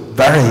was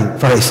very,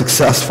 very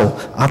successful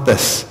at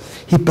this.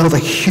 He built a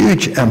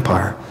huge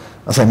empire,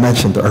 as I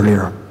mentioned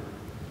earlier.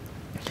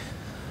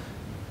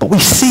 But we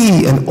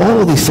see in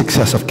all these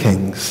successive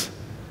kings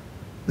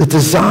the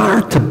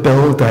desire to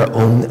build their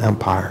own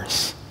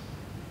empires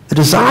the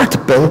desire to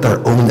build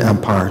their own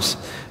empires.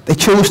 They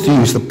chose to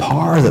use the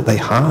power that they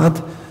had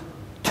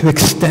to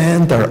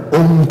extend their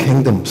own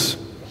kingdoms.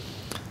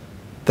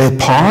 They had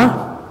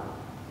power,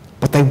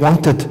 but they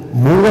wanted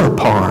more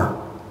power.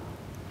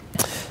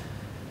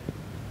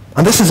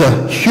 And this is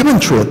a human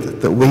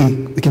trait that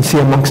we can see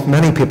amongst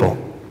many people.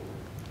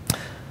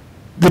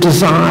 The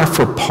desire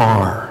for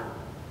power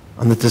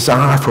and the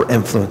desire for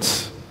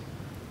influence.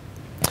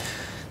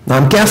 Now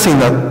I'm guessing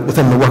that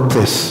within the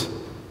workplace,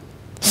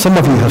 some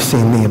of you have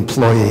seen the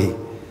employee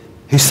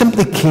who's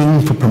simply keen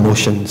for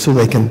promotion so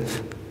they can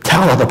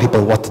tell other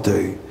people what to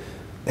do.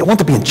 They want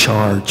to be in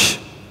charge.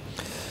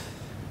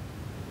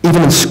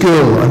 Even in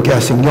school, I'm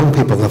guessing young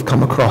people have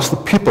come across the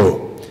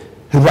pupil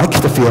who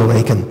likes to feel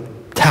they can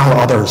tell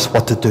others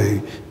what to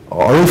do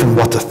or even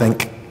what to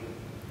think.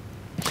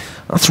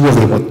 That's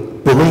really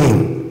what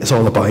bullying is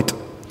all about.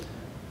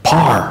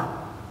 Power,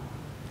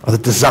 or the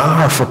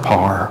desire for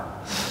power.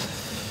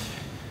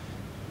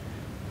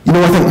 You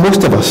know, I think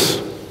most of us,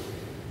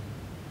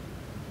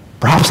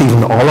 perhaps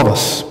even all of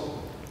us,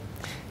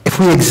 if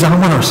we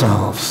examine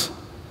ourselves,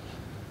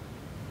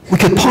 we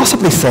could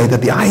possibly say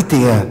that the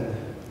idea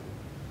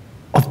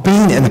of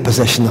being in a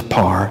position of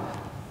power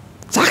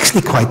is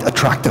actually quite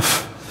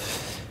attractive.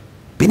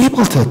 Being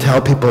able to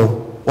tell people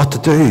what to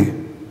do.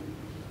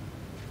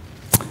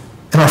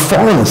 In our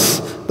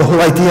fallenness, the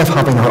whole idea of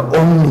having our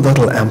own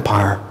little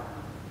empire,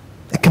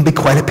 it can be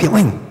quite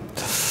appealing.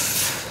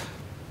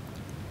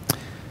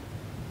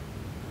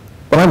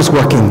 When I was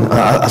working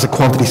as a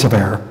quantity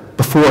surveyor,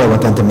 before I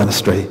went into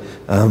ministry,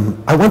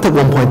 I went at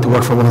one point to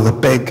work for one of the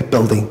big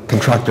building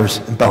contractors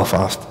in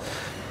Belfast.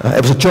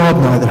 It was a job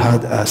now that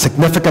had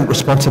significant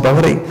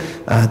responsibility,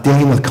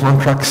 dealing with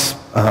contracts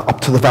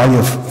up to the value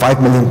of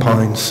 £5 million.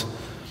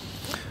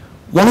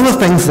 One of the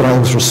things that I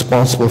was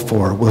responsible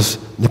for was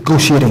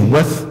negotiating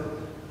with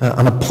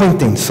and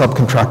appointing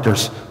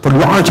subcontractors for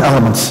large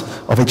elements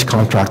of each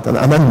contract and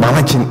then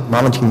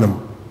managing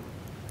them.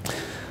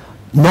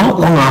 Not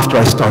long after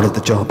I started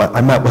the job,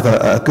 I met with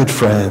a good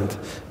friend,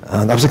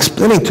 and I was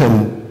explaining to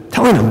him,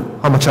 telling him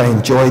how much I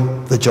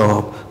enjoyed the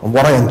job and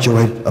what I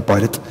enjoyed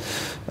about it.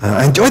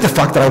 I enjoyed the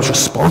fact that I was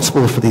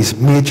responsible for these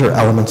major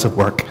elements of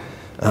work,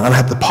 and I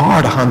had the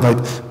power to hand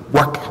out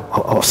work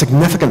of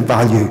significant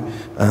value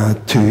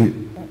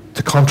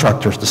to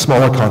contractors, to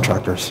smaller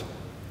contractors.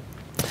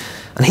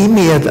 And he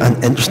made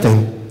an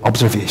interesting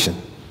observation.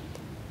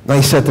 Now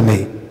he said to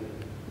me,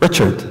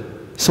 "Richard,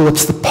 so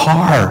it's the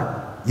power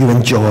you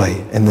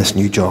enjoy in this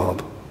new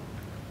job."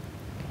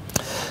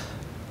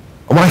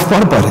 And when I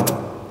thought about it,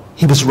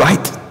 he was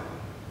right.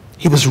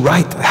 He was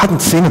right. I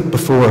hadn't seen it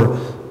before,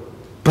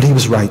 but he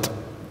was right.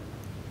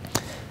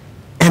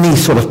 Any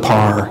sort of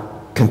power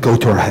can go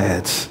to our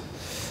heads.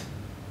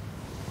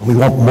 And we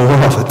want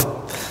more of it.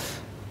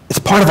 It's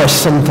part of our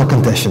sinful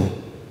condition,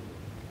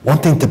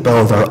 wanting to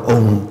build our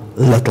own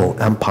little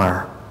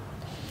empire.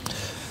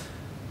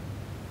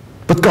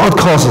 But God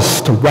calls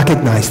us to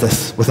recognize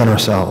this within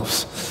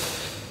ourselves.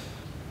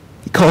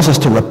 He calls us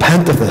to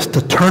repent of this,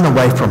 to turn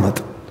away from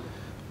it.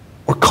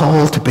 We're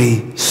called to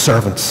be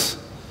servants,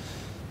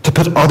 to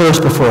put others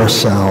before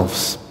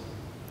ourselves.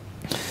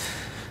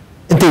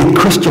 Indeed,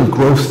 Christian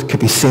growth could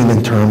be seen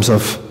in terms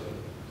of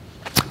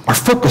our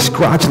focus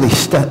gradually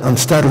and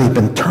steadily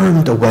been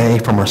turned away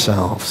from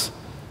ourselves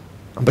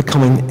and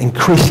becoming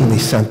increasingly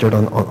centered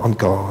on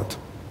God.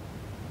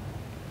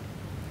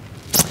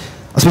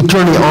 As we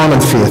journey on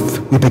in faith,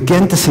 we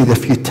begin to see the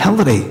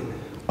futility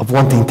of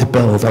wanting to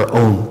build our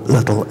own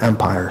little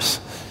empires,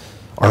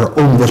 our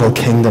own little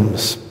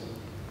kingdoms.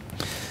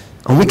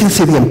 And we can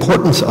see the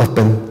importance of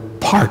being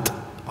part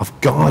of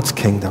God's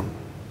kingdom,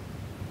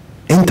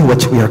 into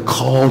which we are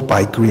called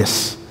by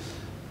grace.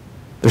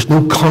 There's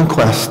no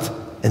conquest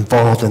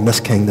involved in this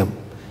kingdom.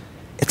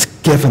 It's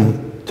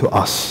given to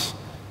us,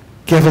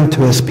 given to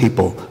his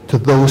people, to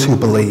those who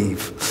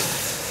believe.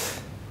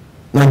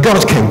 Now in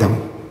God's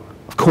kingdom,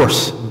 of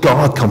course,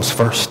 God comes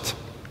first.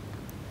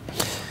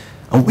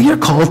 And we are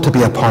called to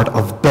be a part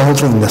of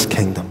building this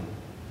kingdom,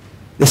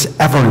 this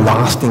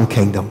everlasting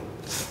kingdom.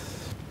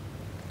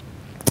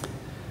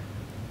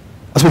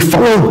 As we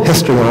follow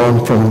history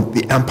on from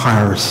the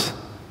empires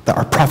that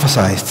are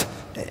prophesied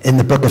in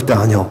the book of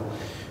Daniel,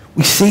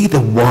 we see the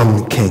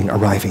one king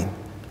arriving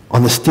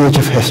on the stage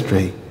of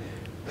history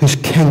whose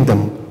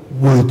kingdom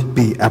would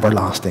be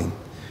everlasting,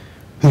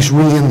 whose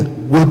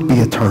reign would be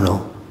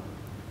eternal.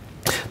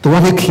 The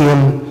one who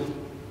came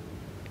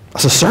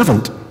as a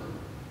servant,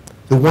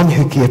 the one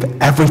who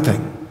gave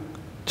everything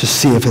to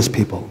save his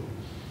people.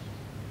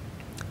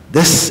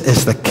 This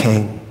is the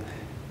king,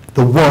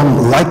 the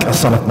one like a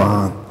son of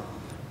man,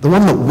 the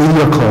one that we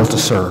are called to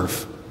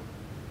serve.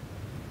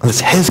 And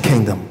it's his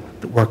kingdom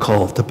that we're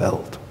called to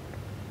build.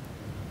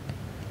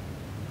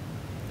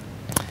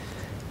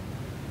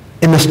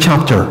 In this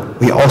chapter,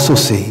 we also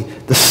see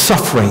the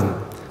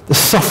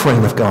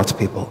suffering of God's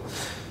people.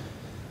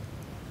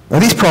 Now,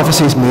 these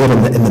prophecies made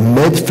in the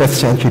mid-5th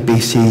century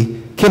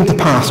BC came to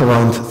pass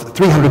around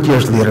 300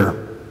 years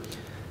later.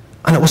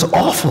 And it was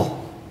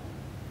awful.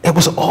 It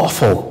was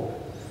awful.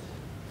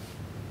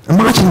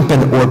 Imagine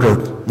being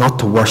ordered not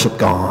to worship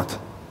God,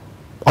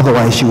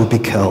 otherwise you would be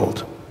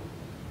killed.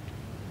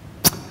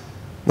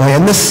 Now,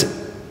 in this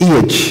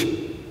age,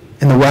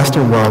 in the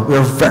Western world, we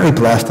are very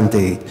blessed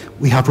indeed.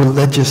 We have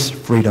religious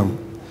freedom.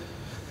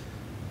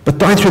 But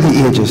down through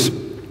the ages,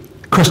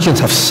 Christians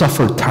have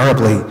suffered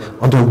terribly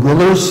under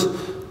rulers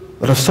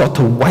that have sought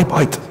to wipe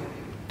out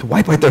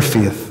their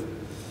faith.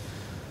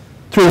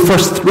 Through the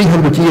first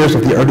 300 years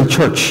of the early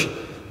church,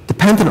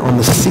 dependent on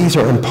the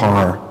Caesar in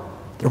power,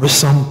 there were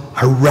some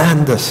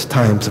horrendous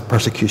times of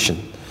persecution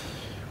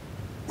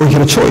where you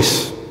had a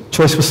choice. The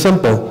choice was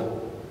simple.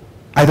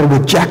 Either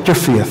reject your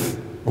faith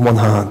on one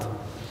hand,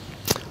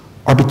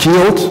 or be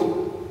jailed,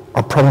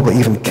 or probably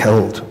even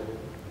killed.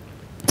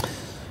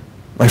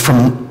 Now,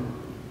 from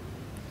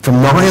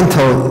now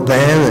until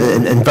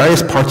then, in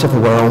various parts of the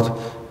world,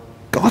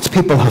 God's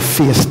people have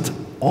faced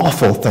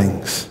awful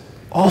things.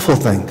 Awful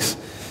things.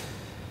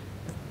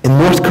 In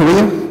North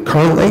Korea,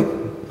 currently,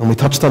 and we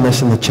touched on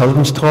this in the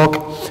children's talk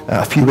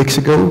a few weeks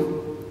ago,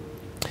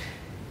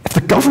 if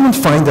the government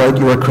find out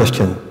you're a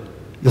Christian,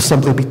 you'll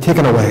simply be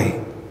taken away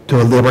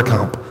to a labor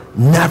camp,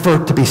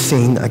 never to be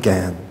seen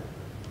again.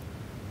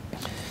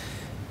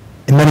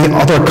 In many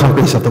other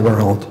countries of the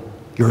world,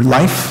 your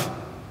life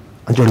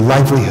and your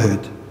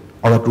livelihood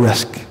are at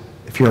risk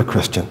if you're a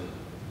Christian.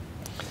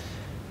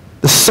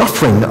 The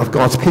suffering of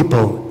God's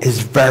people is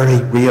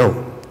very real.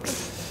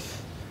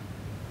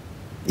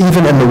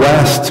 Even in the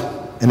West,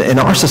 in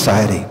our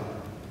society,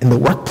 in the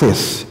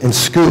workplace, in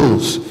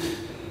schools,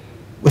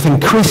 with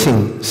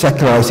increasing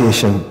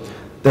secularization,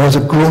 there is a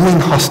growing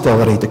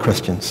hostility to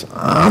Christians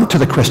and to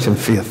the Christian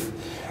faith.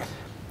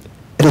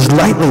 It is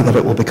likely that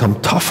it will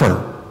become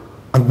tougher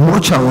and more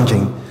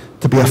challenging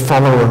to be a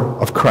follower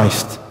of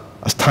Christ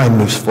as time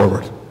moves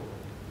forward.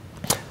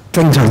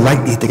 Things are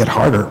likely to get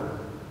harder.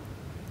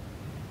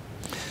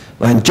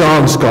 Now, in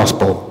John's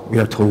Gospel, we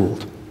are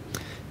told,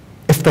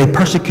 if they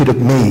persecuted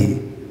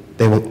me,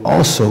 they will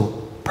also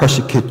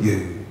persecute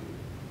you.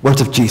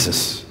 Words of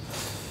Jesus.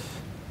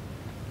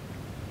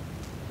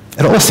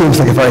 It all seems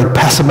like a very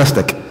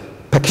pessimistic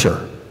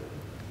picture.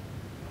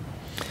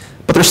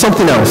 But there's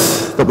something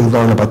else that we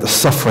learn about the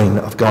suffering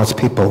of God's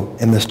people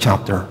in this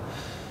chapter.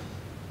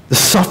 The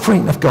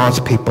suffering of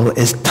God's people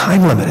is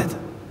time limited.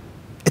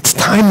 It's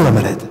time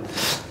limited.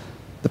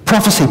 The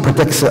prophecy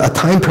predicts a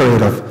time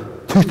period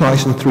of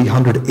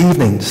 2,300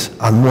 evenings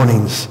and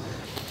mornings.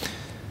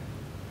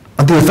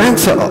 And the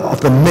events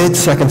of the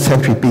mid-2nd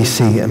century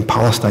BC in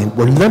Palestine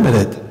were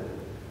limited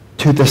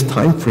to this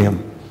time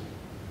frame.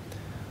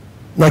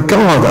 Now,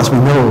 God, as we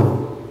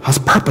know, has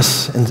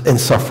purpose in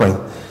suffering.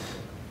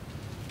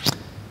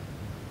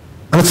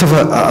 And it's of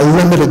a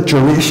limited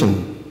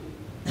duration.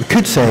 We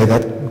could say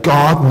that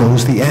God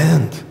knows the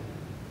end.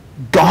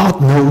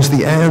 God knows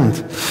the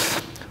end.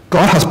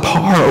 God has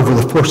power over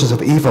the forces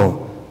of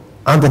evil,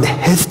 and in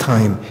his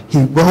time,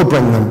 he will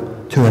bring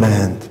them to an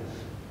end.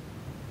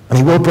 And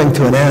he will bring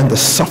to an end the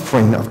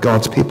suffering of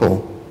God's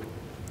people.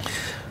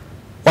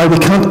 While we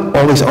can't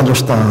always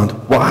understand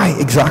why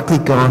exactly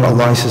God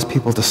allows his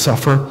people to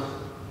suffer,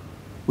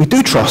 we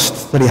do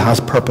trust that he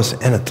has purpose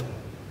in it.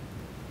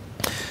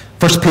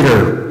 1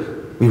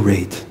 Peter, we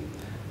read,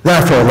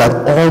 therefore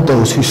let all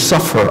those who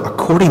suffer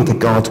according to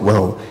God's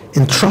will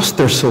entrust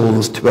their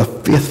souls to a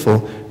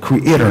faithful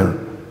Creator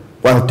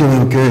while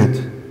doing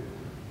good.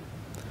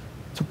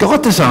 So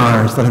God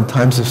desires that in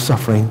times of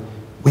suffering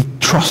we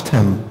trust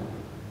him.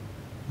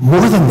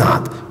 More than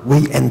that,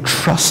 we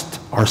entrust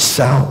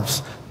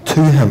ourselves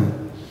to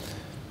him.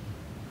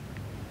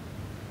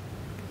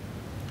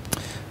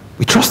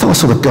 We trust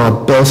also that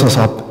God builds us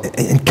up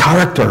in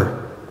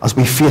character as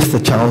we face the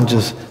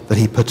challenges that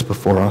he puts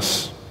before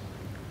us.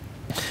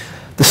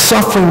 The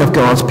suffering of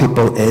God's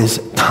people is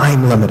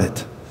time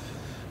limited.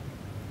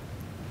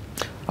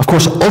 Of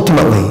course,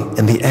 ultimately,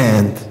 in the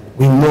end,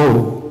 we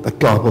know that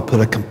God will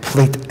put a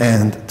complete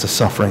end to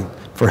suffering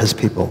for his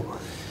people.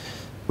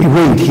 We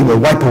read, he will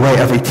wipe away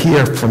every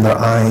tear from their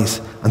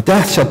eyes, and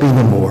death shall be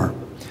no more.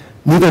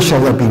 Neither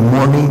shall there be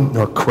mourning,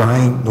 nor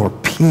crying, nor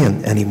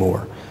pain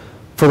anymore,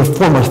 for the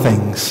former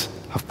things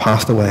have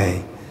passed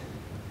away.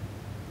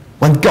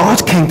 When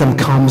God's kingdom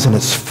comes in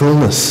its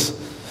fullness,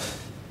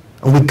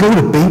 and we go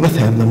to be with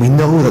him, then we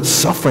know that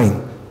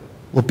suffering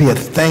will be a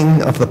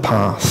thing of the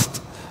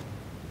past.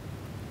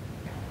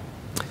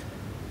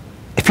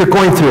 If you're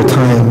going through a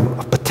time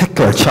of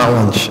particular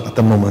challenge at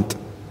the moment,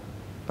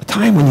 a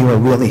time when you are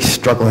really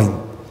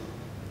struggling,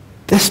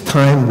 this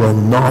time will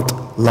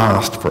not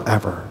last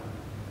forever.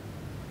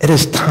 It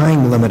is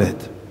time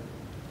limited.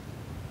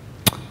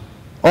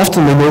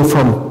 Often we know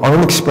from our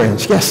own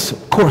experience, yes,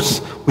 of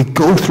course, we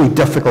go through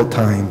difficult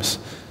times,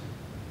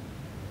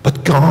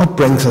 but God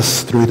brings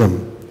us through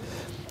them.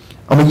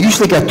 And we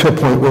usually get to a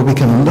point where we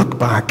can look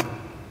back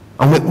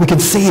and we can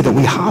see that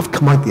we have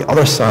come out the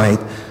other side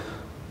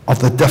of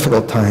the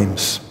difficult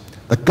times,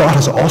 that God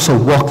has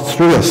also walked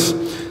through us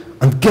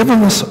and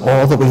given us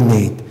all that we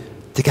need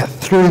to get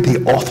through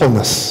the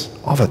awfulness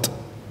of it.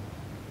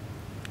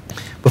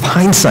 With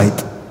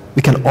hindsight,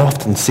 we can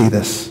often see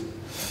this.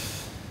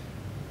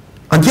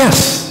 And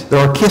yes, there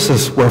are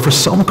cases where for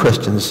some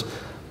Christians,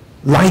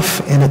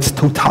 life in its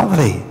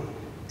totality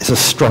is a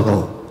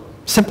struggle,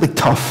 simply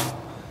tough.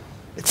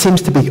 It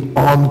seems to be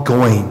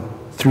ongoing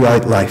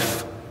throughout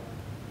life.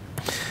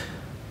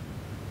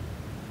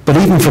 But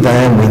even for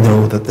them, we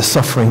know that the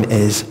suffering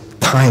is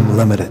time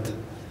limited.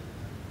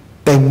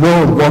 They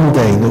will one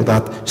day know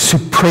that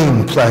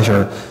supreme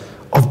pleasure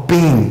of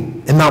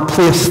being in that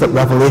place that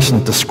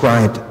Revelation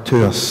described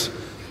to us.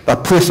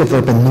 That place of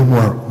there being no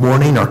more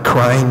mourning or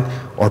crying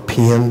or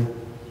pain.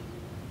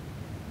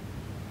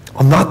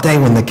 On that day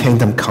when the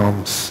kingdom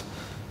comes,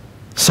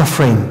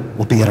 suffering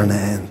will be at an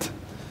end.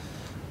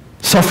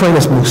 Suffering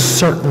is most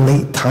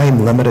certainly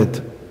time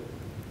limited.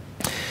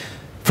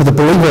 For the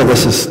believer,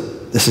 this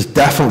is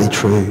definitely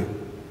true.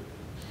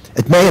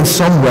 It may in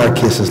some rare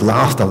cases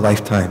last a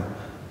lifetime,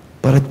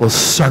 but it will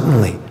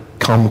certainly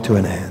come to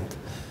an end.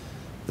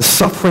 The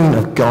suffering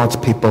of God's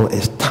people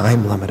is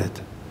time limited.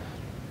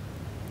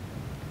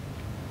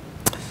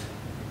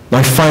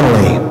 Now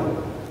finally,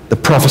 the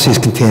prophecies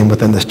contained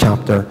within this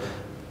chapter,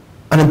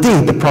 and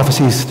indeed the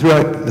prophecies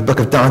throughout the book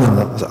of Daniel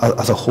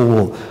as a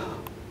whole,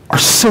 are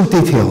so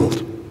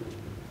detailed,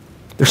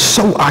 they're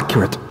so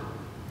accurate,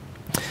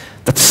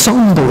 that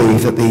some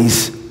believe that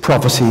these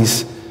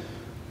prophecies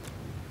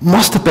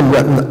must have been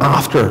written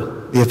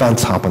after the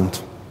events happened.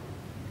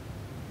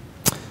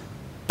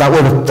 That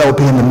would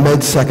be in the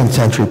mid-2nd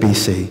century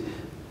BC.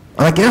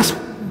 And I guess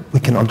we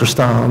can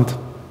understand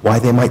why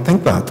they might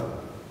think that.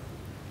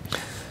 But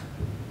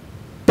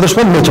there's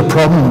one major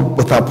problem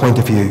with that point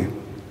of view.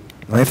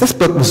 Now, if this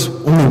book was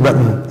only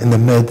written in the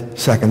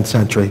mid-2nd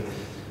century,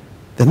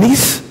 then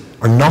these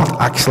are not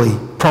actually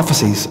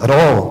prophecies at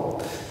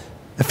all.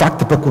 In fact,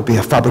 the book would be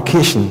a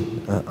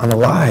fabrication and a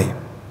lie.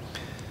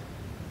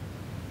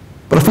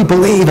 But if we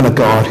believe in a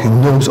God who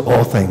knows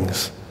all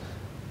things,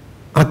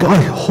 and a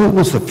God who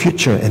holds the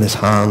future in his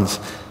hands,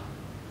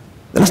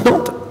 then it's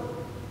not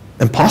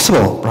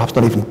impossible, perhaps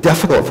not even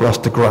difficult for us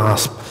to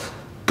grasp.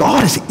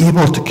 God is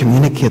able to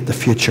communicate the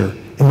future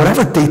in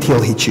whatever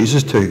detail he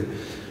chooses to.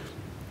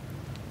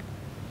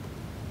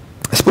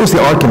 I suppose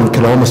the argument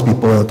could almost be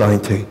boiled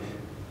down to,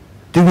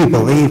 do we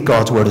believe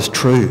God's word is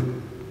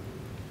true?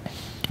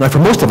 Now, for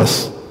most of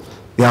us,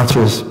 the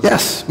answer is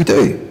yes, we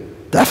do.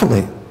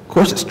 Definitely. Of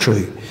course it's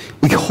true.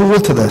 We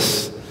hold to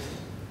this.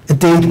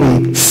 Indeed,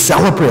 we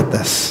celebrate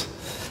this,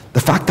 the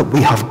fact that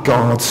we have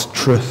God's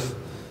truth.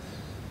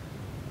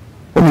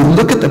 When we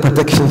look at the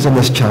predictions in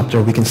this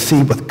chapter, we can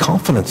see with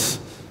confidence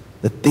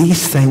that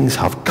these things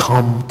have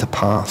come to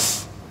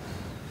pass.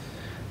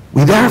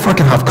 We therefore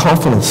can have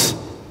confidence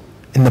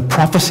in the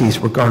prophecies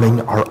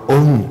regarding our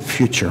own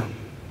future.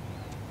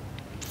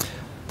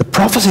 The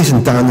prophecies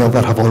in Daniel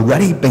that have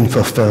already been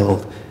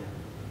fulfilled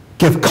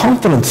give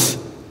confidence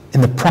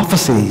in the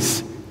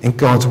prophecies in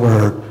God's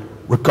word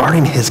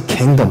regarding his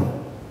kingdom.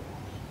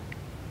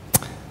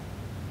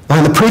 Now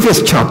in the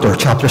previous chapter,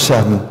 chapter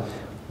 7,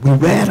 we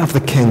read of the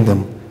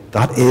kingdom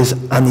that is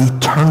an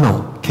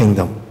eternal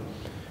kingdom,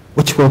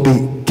 which will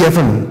be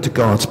given to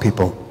God's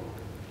people.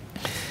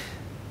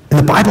 In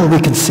the Bible, we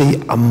can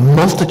see a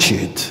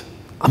multitude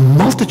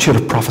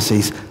of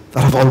prophecies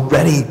that have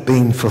already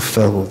been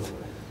fulfilled.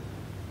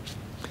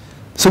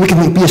 So we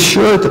can be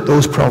assured that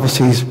those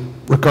prophecies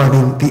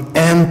regarding the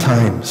end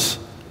times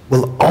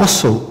will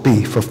also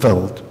be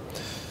fulfilled.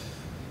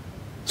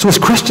 So as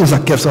Christians,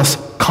 that gives us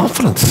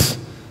confidence.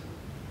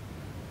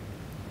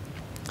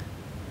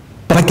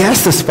 But I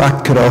guess this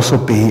fact could also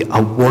be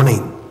a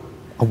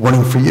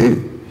warning for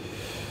you.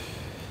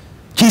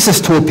 Jesus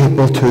told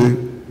people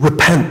to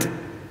repent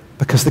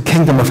because the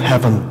kingdom of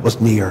heaven was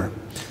near.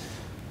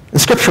 In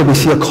Scripture we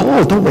see a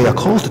call, don't we? A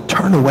call to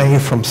turn away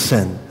from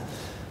sin.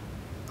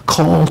 A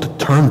call to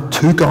turn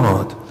to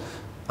God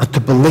and to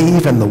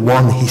believe in the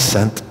one he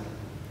sent.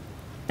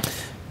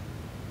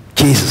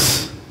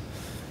 Jesus.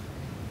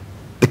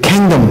 The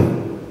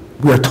kingdom,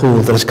 we are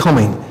told, that is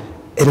coming,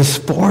 it is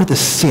for the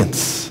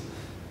saints,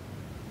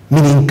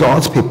 meaning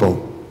God's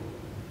people.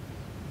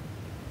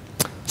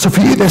 So for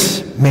you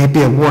this may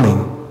be a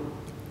warning.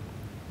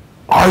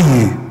 Are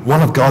you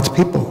one of God's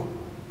people?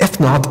 If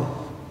not,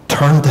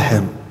 turn to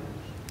him.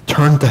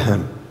 Turn to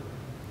him.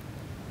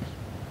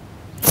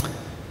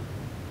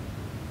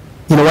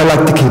 You know, I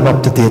like to keep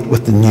up to date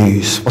with the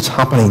news, what's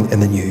happening in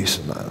the news.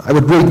 I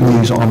would read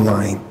news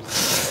online.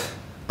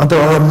 And there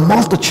are a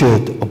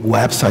multitude of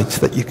websites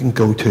that you can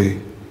go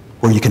to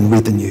where you can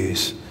read the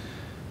news.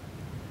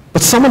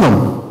 But some of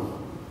them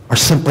are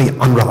simply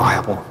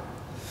unreliable.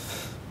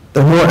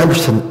 They're more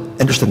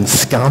interested in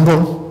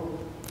scandal.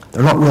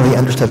 They're not really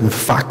interested in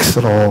facts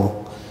at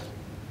all.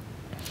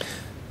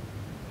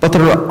 But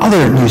there are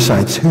other news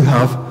sites who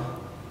have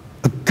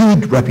a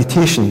good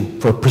reputation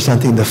for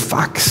presenting the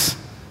facts,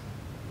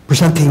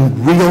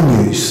 presenting real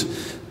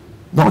news,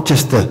 not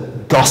just the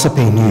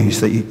gossiping news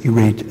that you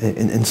read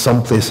in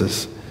some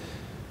places.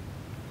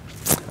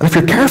 And if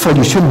you're careful,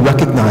 you should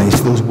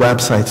recognize those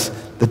websites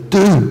that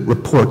do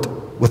report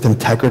with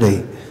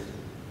integrity.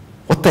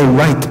 What they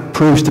write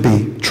proves to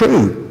be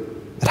true.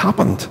 It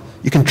happened.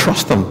 You can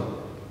trust them.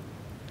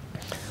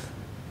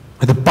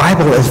 The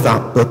Bible is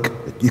that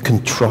book that you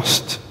can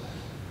trust.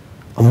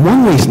 And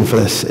one reason for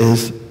this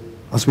is,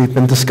 as we've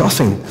been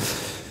discussing,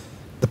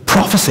 the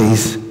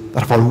prophecies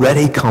that have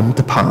already come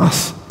to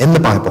pass in the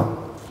Bible.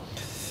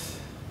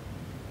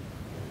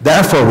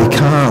 Therefore, we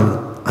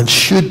can and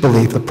should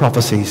believe the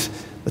prophecies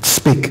that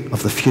speak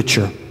of the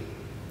future.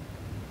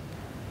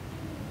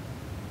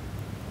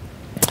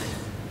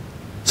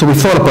 So we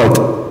thought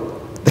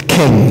about the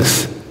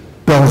kings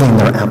building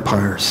their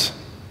empires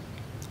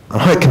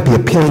and how it can be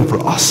appealing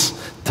for us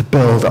to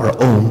build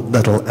our own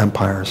little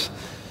empires.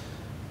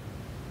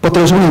 But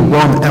there's only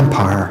one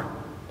empire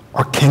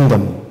or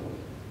kingdom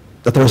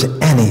that there is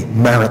any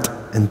merit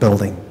in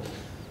building.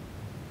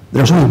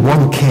 There's only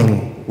one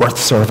king worth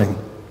serving.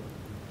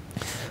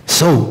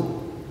 So,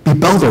 be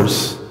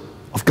builders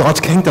of God's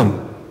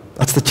kingdom.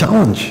 That's the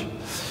challenge.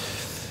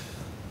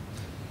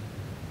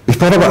 We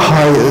thought about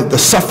how the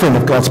suffering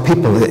of God's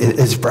people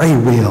is very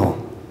real.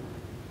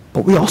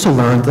 But we also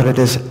learned that it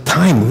is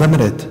time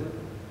limited.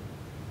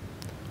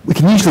 We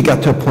can usually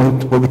get to a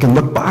point where we can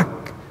look back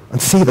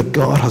and see that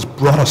God has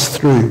brought us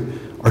through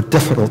our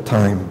difficult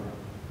time.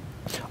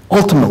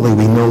 Ultimately,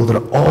 we know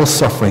that all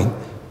suffering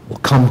will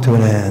come to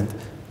an end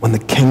when the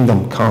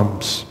kingdom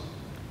comes.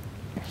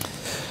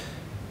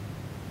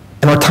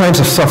 In our times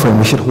of suffering,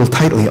 we should hold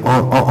tightly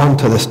on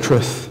to this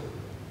truth.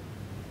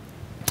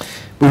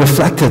 We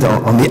reflected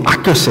on the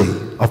accuracy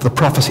of the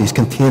prophecies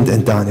contained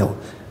in Daniel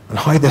and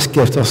how this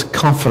gives us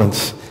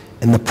confidence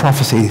in the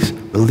prophecies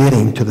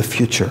relating to the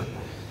future,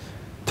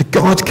 to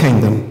God's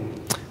kingdom,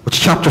 which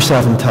chapter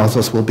 7 tells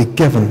us will be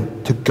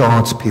given to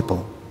God's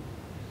people.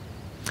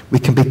 We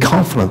can be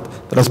confident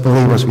that as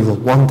believers we will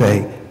one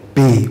day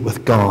be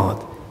with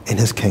God in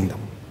his kingdom.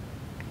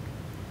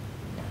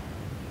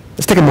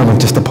 Let's take a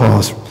moment just to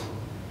pause,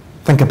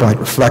 think about,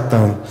 reflect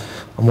on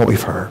what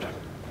we've heard.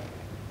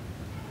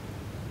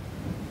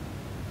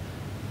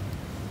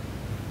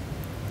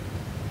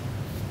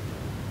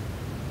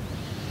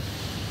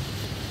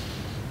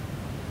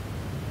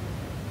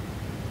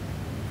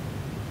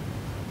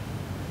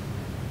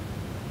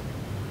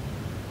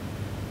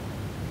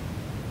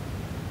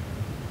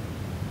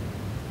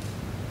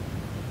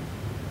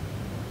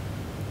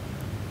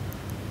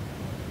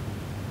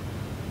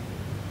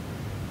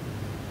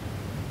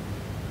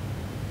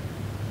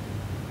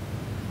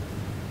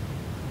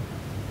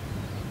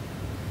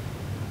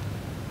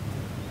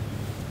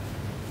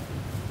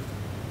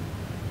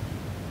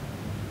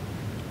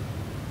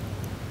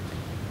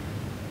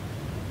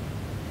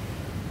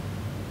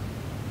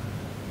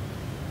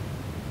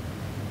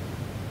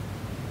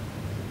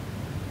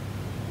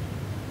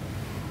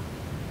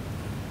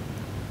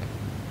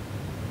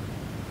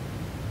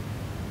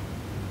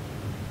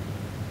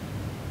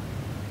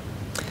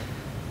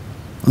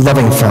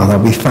 Loving Father,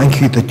 we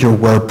thank you that your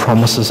word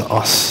promises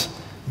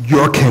us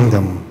your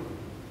kingdom,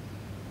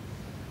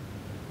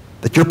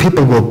 that your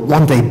people will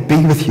one day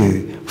be with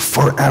you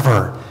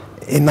forever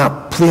in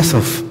that place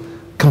of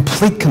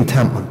complete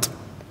contentment.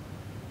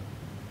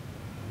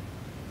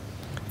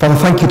 Father,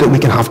 thank you that we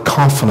can have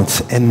confidence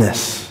in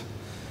this.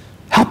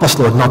 Help us,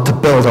 Lord, not to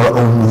build our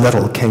own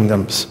little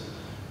kingdoms,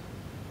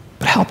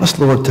 but help us,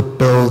 Lord, to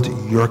build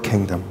your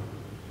kingdom.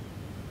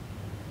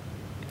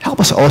 Help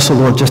us also,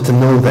 Lord, just to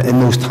know that in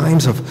those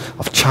times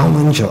of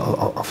challenge,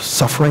 of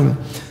suffering,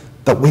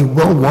 that we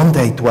will one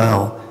day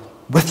dwell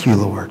with you,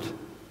 Lord,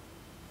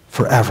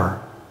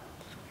 forever.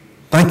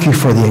 Thank you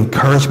for the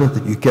encouragement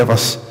that you give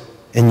us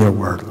in your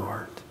word,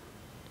 Lord.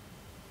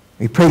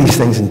 We pray these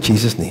things in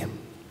Jesus' name.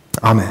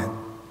 Amen.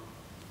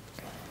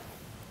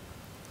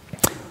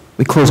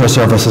 We close our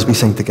service as we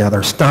sing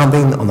together,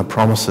 standing on the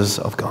promises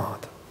of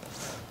God.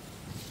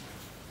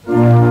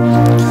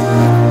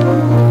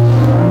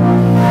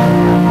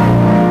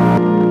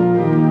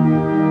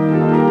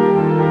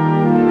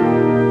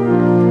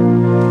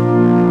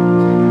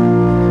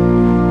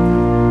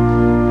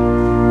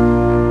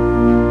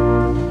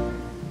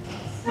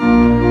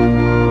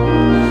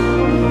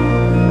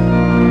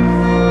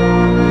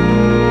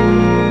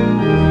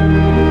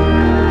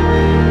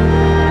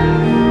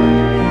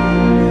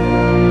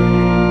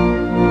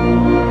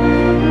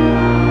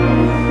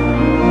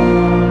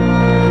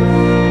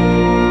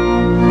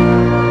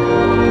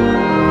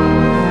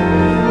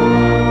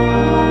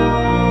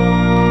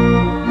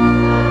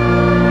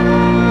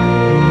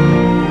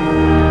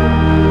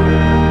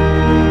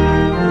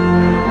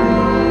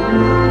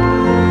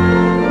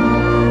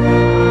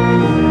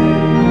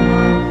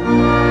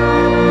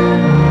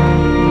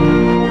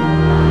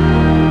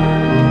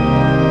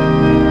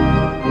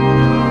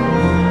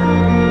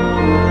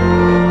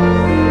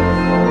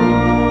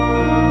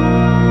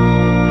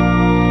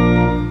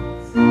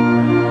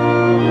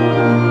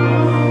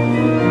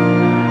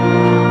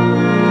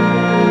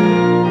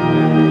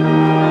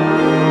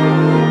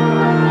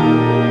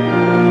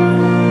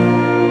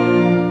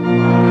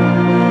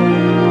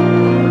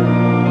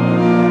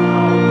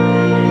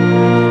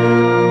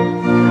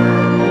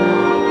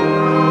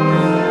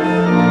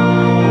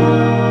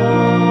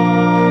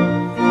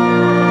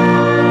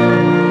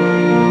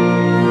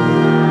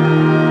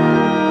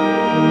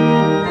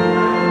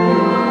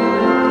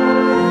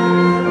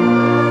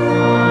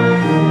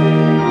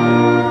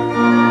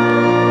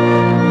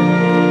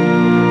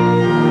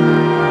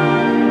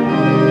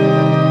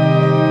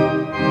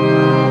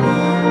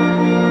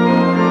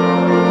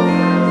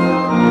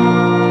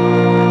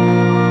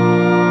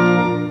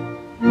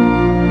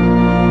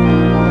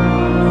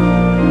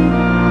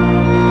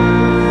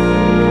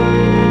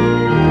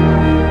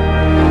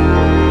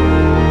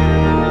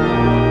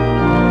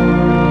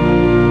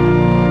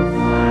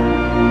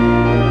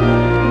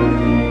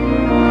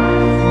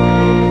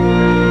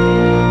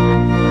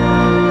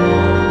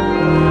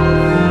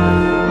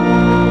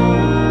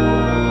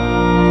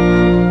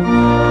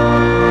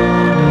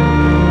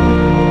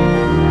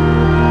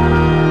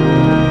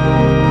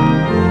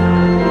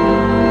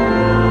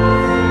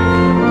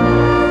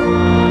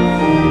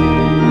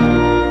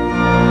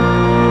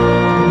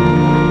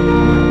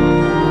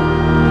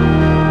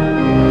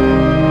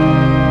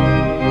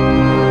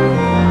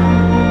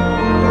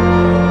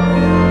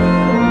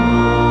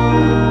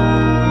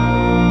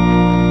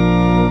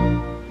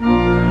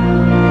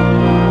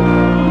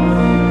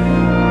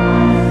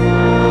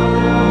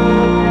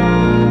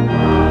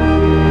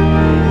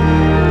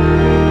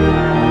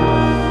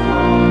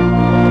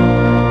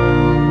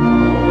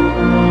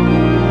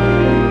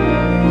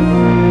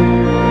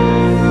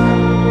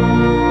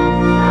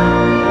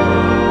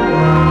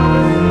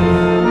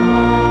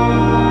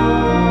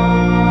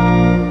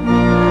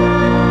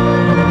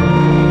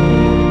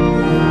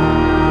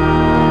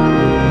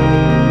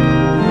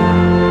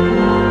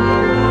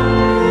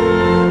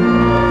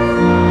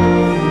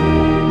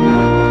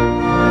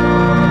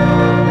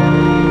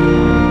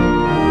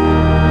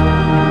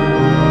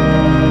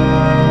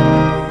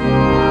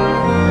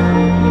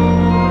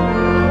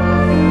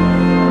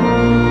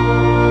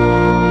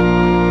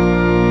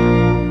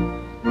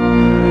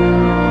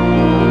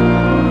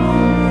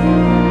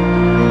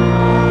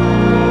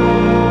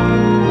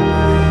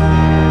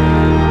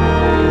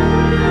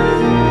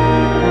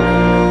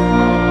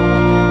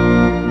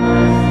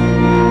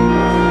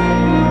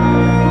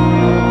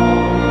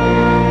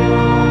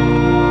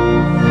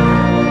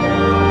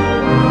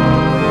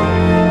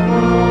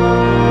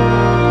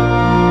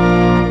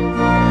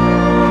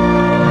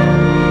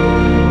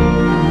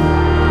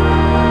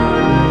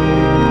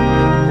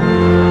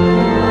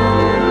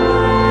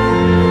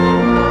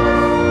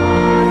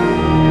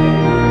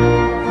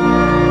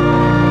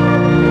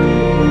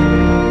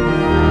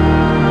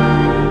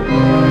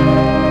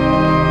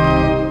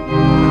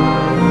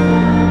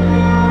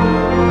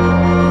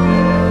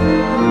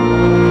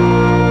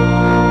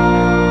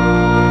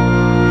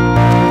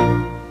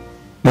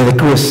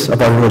 grace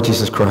of our Lord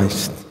Jesus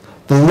Christ,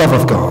 the love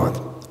of God,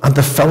 and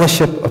the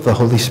fellowship of the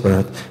Holy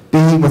Spirit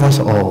be with us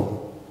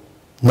all,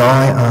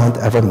 now and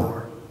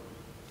evermore.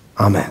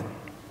 Amen.